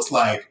what looks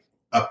like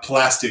a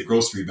plastic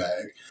grocery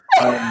bag.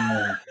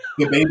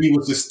 The baby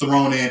was just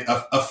thrown in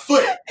a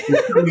foot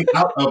coming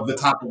out of the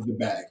top of the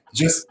bag.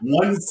 Just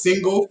one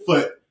single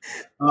foot.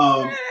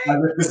 As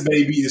if this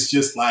baby is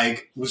just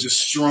was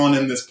just strewn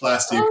in this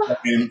plastic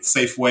fucking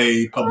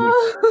Safeway public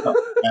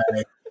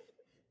bag.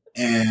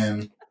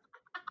 And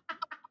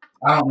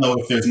I don't know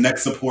if there's neck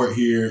support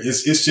here.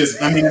 It's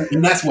just,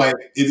 and that's why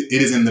it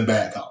is in the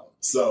bad column.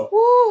 So,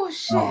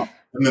 shit.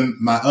 And then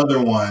my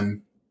other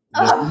one,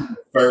 the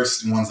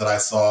first ones that I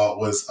saw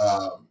was,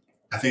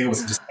 I think it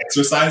was just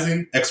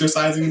exercising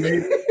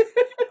baby.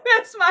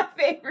 That's my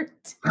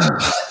favorite.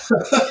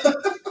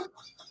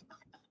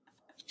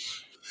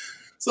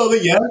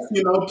 yes,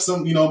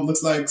 some,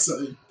 looks like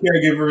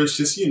caregiver is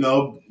just,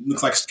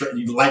 looks like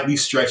lightly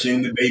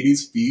stretching the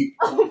baby's feet.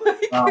 Oh my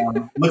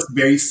God. Looks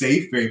very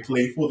safe, very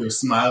playful. There's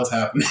smiles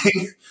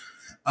happening.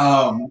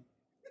 um,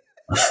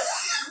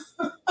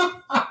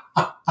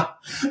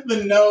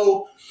 the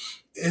no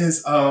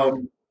is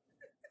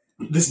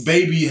this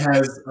baby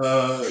has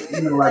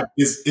like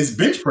is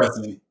bench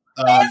pressing.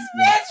 This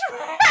bitch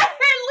at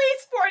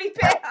least 40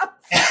 pounds.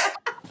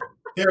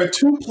 There are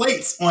 2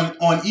 plates on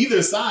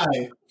either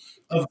side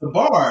of the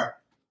bar.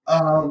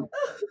 And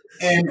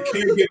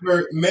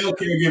male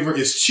caregiver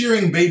is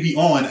cheering baby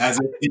on as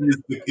it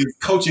is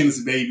coaching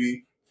this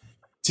baby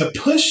to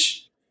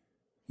push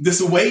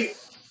this weight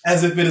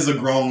as if it is a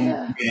grown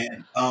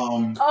man.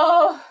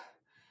 Oh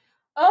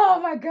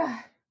my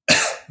God.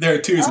 There are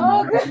tears in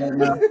my eyes right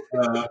now.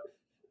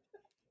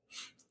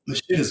 The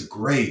shit is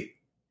great.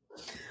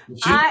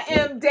 I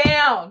am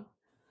down.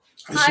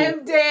 I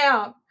am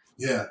down.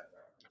 Yeah.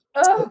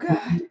 Oh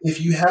God. If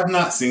you have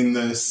not seen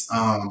this,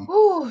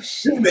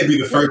 shit. This may be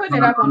the first time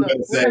we're gonna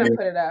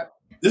put it up.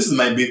 This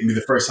might be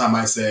the first time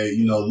I say,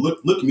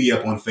 look me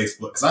up on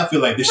Facebook, because I feel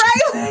like this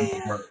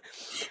should work.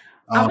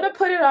 I'm gonna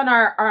put it on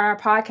our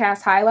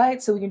podcast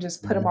highlights so we can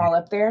just put them all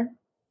up there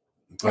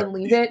and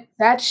leave it.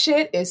 That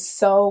shit is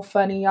so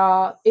funny,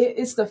 y'all.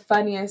 It's the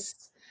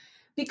funniest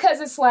because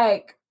it's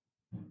like,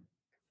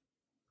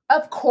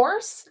 of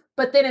course,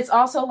 but then it's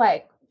also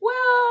like,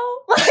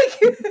 well, like.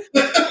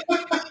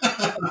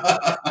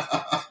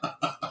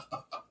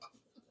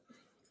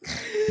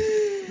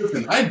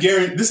 Listen, I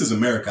guarantee this is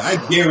America. I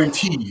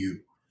guarantee you.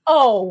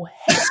 Oh,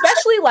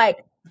 especially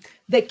like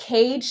the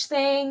cage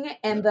thing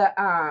and the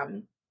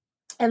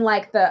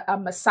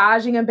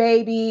massaging a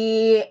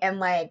baby and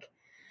like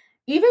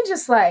even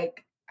just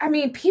like, I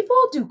mean, people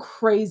do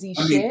crazy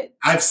shit.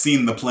 I've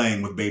seen the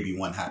playing with baby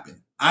one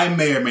happen. I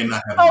may or may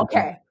not have.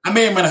 Okay. I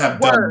may or may not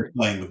have done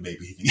playing with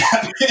baby.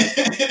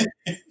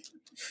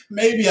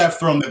 Maybe I've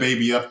thrown the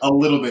baby up a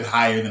little bit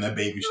higher than a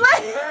baby should.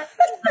 I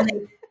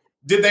mean,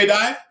 did they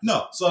die?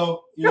 No.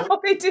 So no,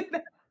 they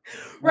didn't.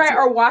 Right,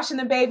 or washing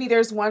the baby.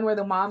 There's one where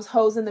the mom's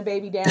hosing the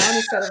baby down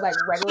instead of like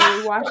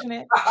regularly washing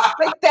it.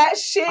 Like that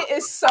shit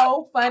is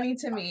so funny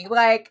to me.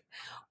 Like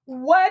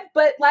what?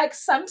 But like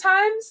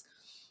sometimes,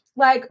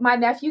 like my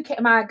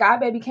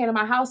godbaby came to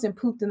my house and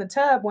pooped in the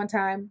tub one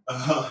time,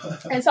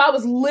 and so I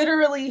was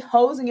literally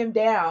hosing him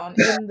down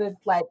in the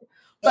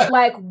but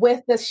like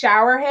with the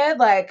shower head,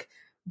 like.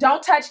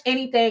 Don't touch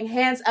anything,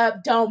 hands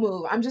up, don't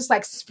move. I'm just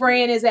like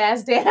spraying his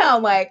ass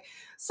down. Like,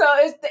 so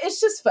it's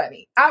just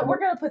funny. We're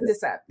going to put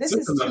this up. This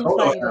is too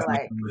funny to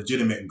like.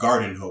 Legitimate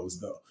garden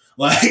hose though.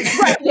 Like,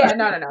 right, yeah,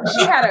 no.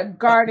 She had a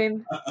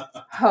garden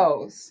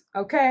hose.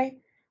 Okay.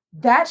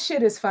 That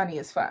shit is funny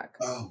as fuck.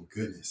 Oh,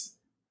 goodness.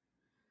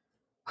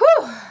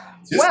 Whew.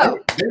 Well,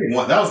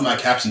 that was my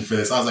caption for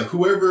this. I was like,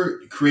 whoever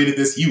created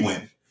this, you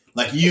win.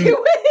 Like you've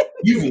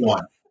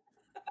won.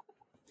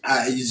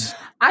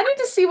 I need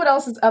to see what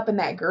else is up in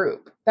that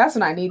group. That's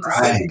what I need to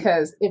see,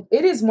 because if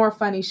it is more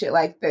funny shit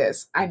like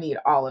this, I need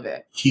all of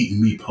it. Keep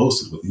me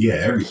posted with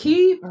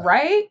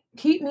everything.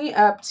 Keep me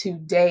up to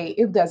date.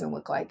 It doesn't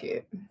look like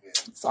it.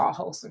 It's all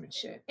wholesome and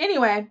shit.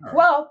 Anyway,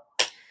 well,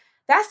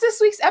 that's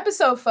this week's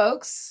episode,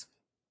 folks.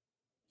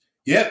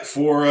 Yeah,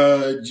 for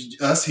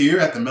us here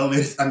at the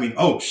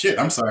Melanated.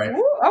 I'm sorry.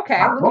 Ooh,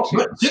 okay, look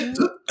at you.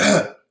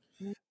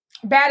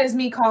 Bad as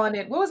me calling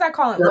it. What was I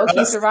calling?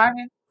 Low-key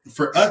surviving.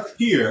 For us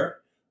here,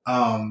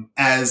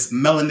 as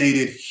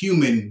melanated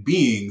human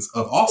beings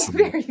of awesome.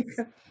 There you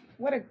go.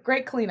 What a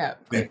great cleanup.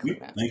 Thank you.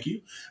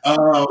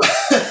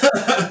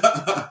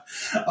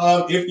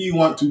 If you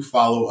want to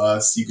follow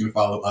us, you can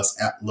follow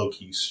us at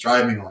Lowkey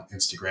Striving on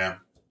Instagram.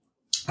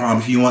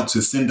 If you want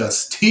to send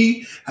us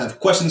tea,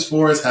 have questions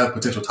for us, have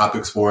potential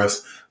topics for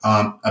us,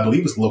 I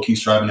believe it's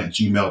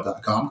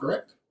lowkeystriving@gmail.com,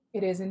 correct?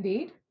 It is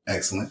indeed.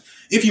 Excellent.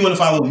 If you want to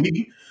follow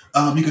me,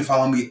 you can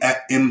follow me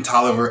at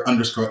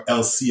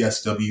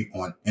mtolliver_LCSW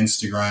on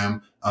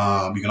Instagram.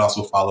 You can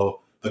also follow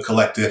the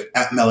collective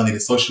at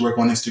Melanated Social Work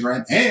on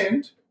Instagram.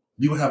 And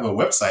we will have a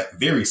website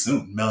very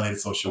soon,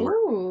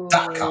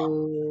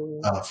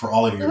 melanatedSocialWork.com, for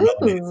all of your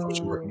melanated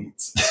social work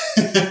needs.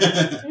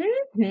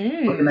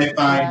 Where can they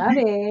find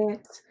you?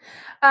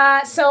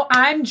 So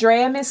I'm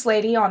Drea Miss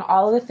Lady on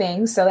all of the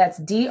things. So that's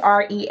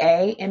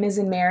DREA, M as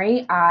in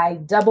Mary, I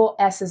double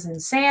S as in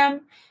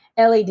Sam,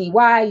 LADY.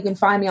 You can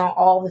find me on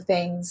all the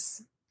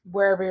things,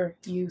 wherever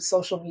you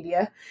social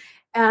media.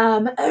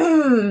 What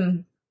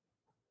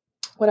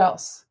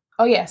else?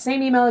 Oh yeah,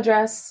 same email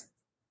address.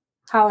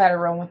 Holla at a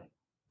real one.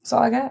 That's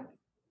all I got.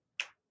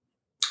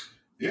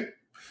 Yeah.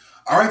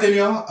 All right then,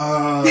 y'all.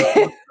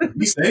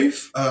 Be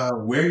safe.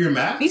 Wear your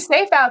mask. Be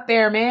safe out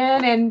there,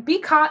 man, and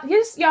be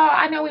just y'all.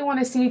 I know we want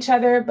to see each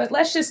other, but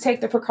let's just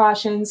take the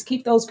precautions.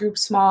 Keep those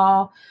groups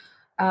small.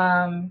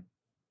 And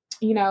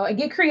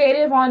get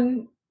creative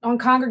on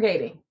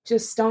congregating.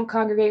 Just don't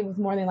congregate with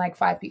more than like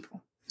 5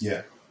 people.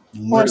 Yeah.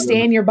 Or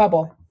stay in your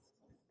bubble.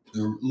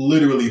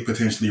 Literally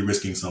potentially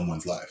risking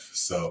someone's life.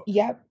 So.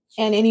 Yep.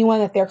 And anyone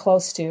that they're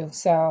close to.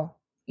 So,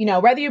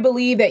 whether you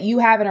believe that you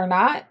have it or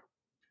not,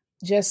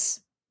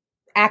 just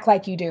act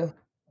like you do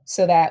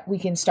so that we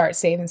can start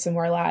saving some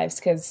more lives,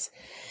 because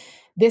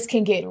this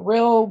can get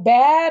real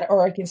bad,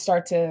 or it can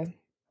start to,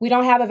 we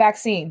don't have a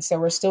vaccine. So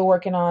we're still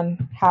working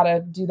on how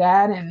to do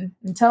that. And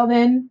until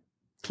then,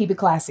 keep it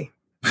classy.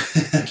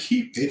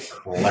 Keep it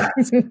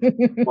classy.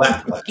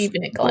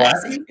 Keeping it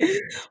classy.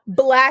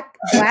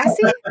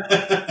 Blassie?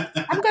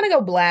 I'm going to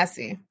go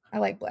Blassie. I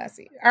like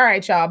Blassie. All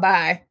right, y'all.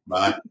 Bye.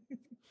 Bye.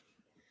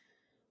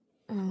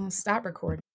 Stop recording.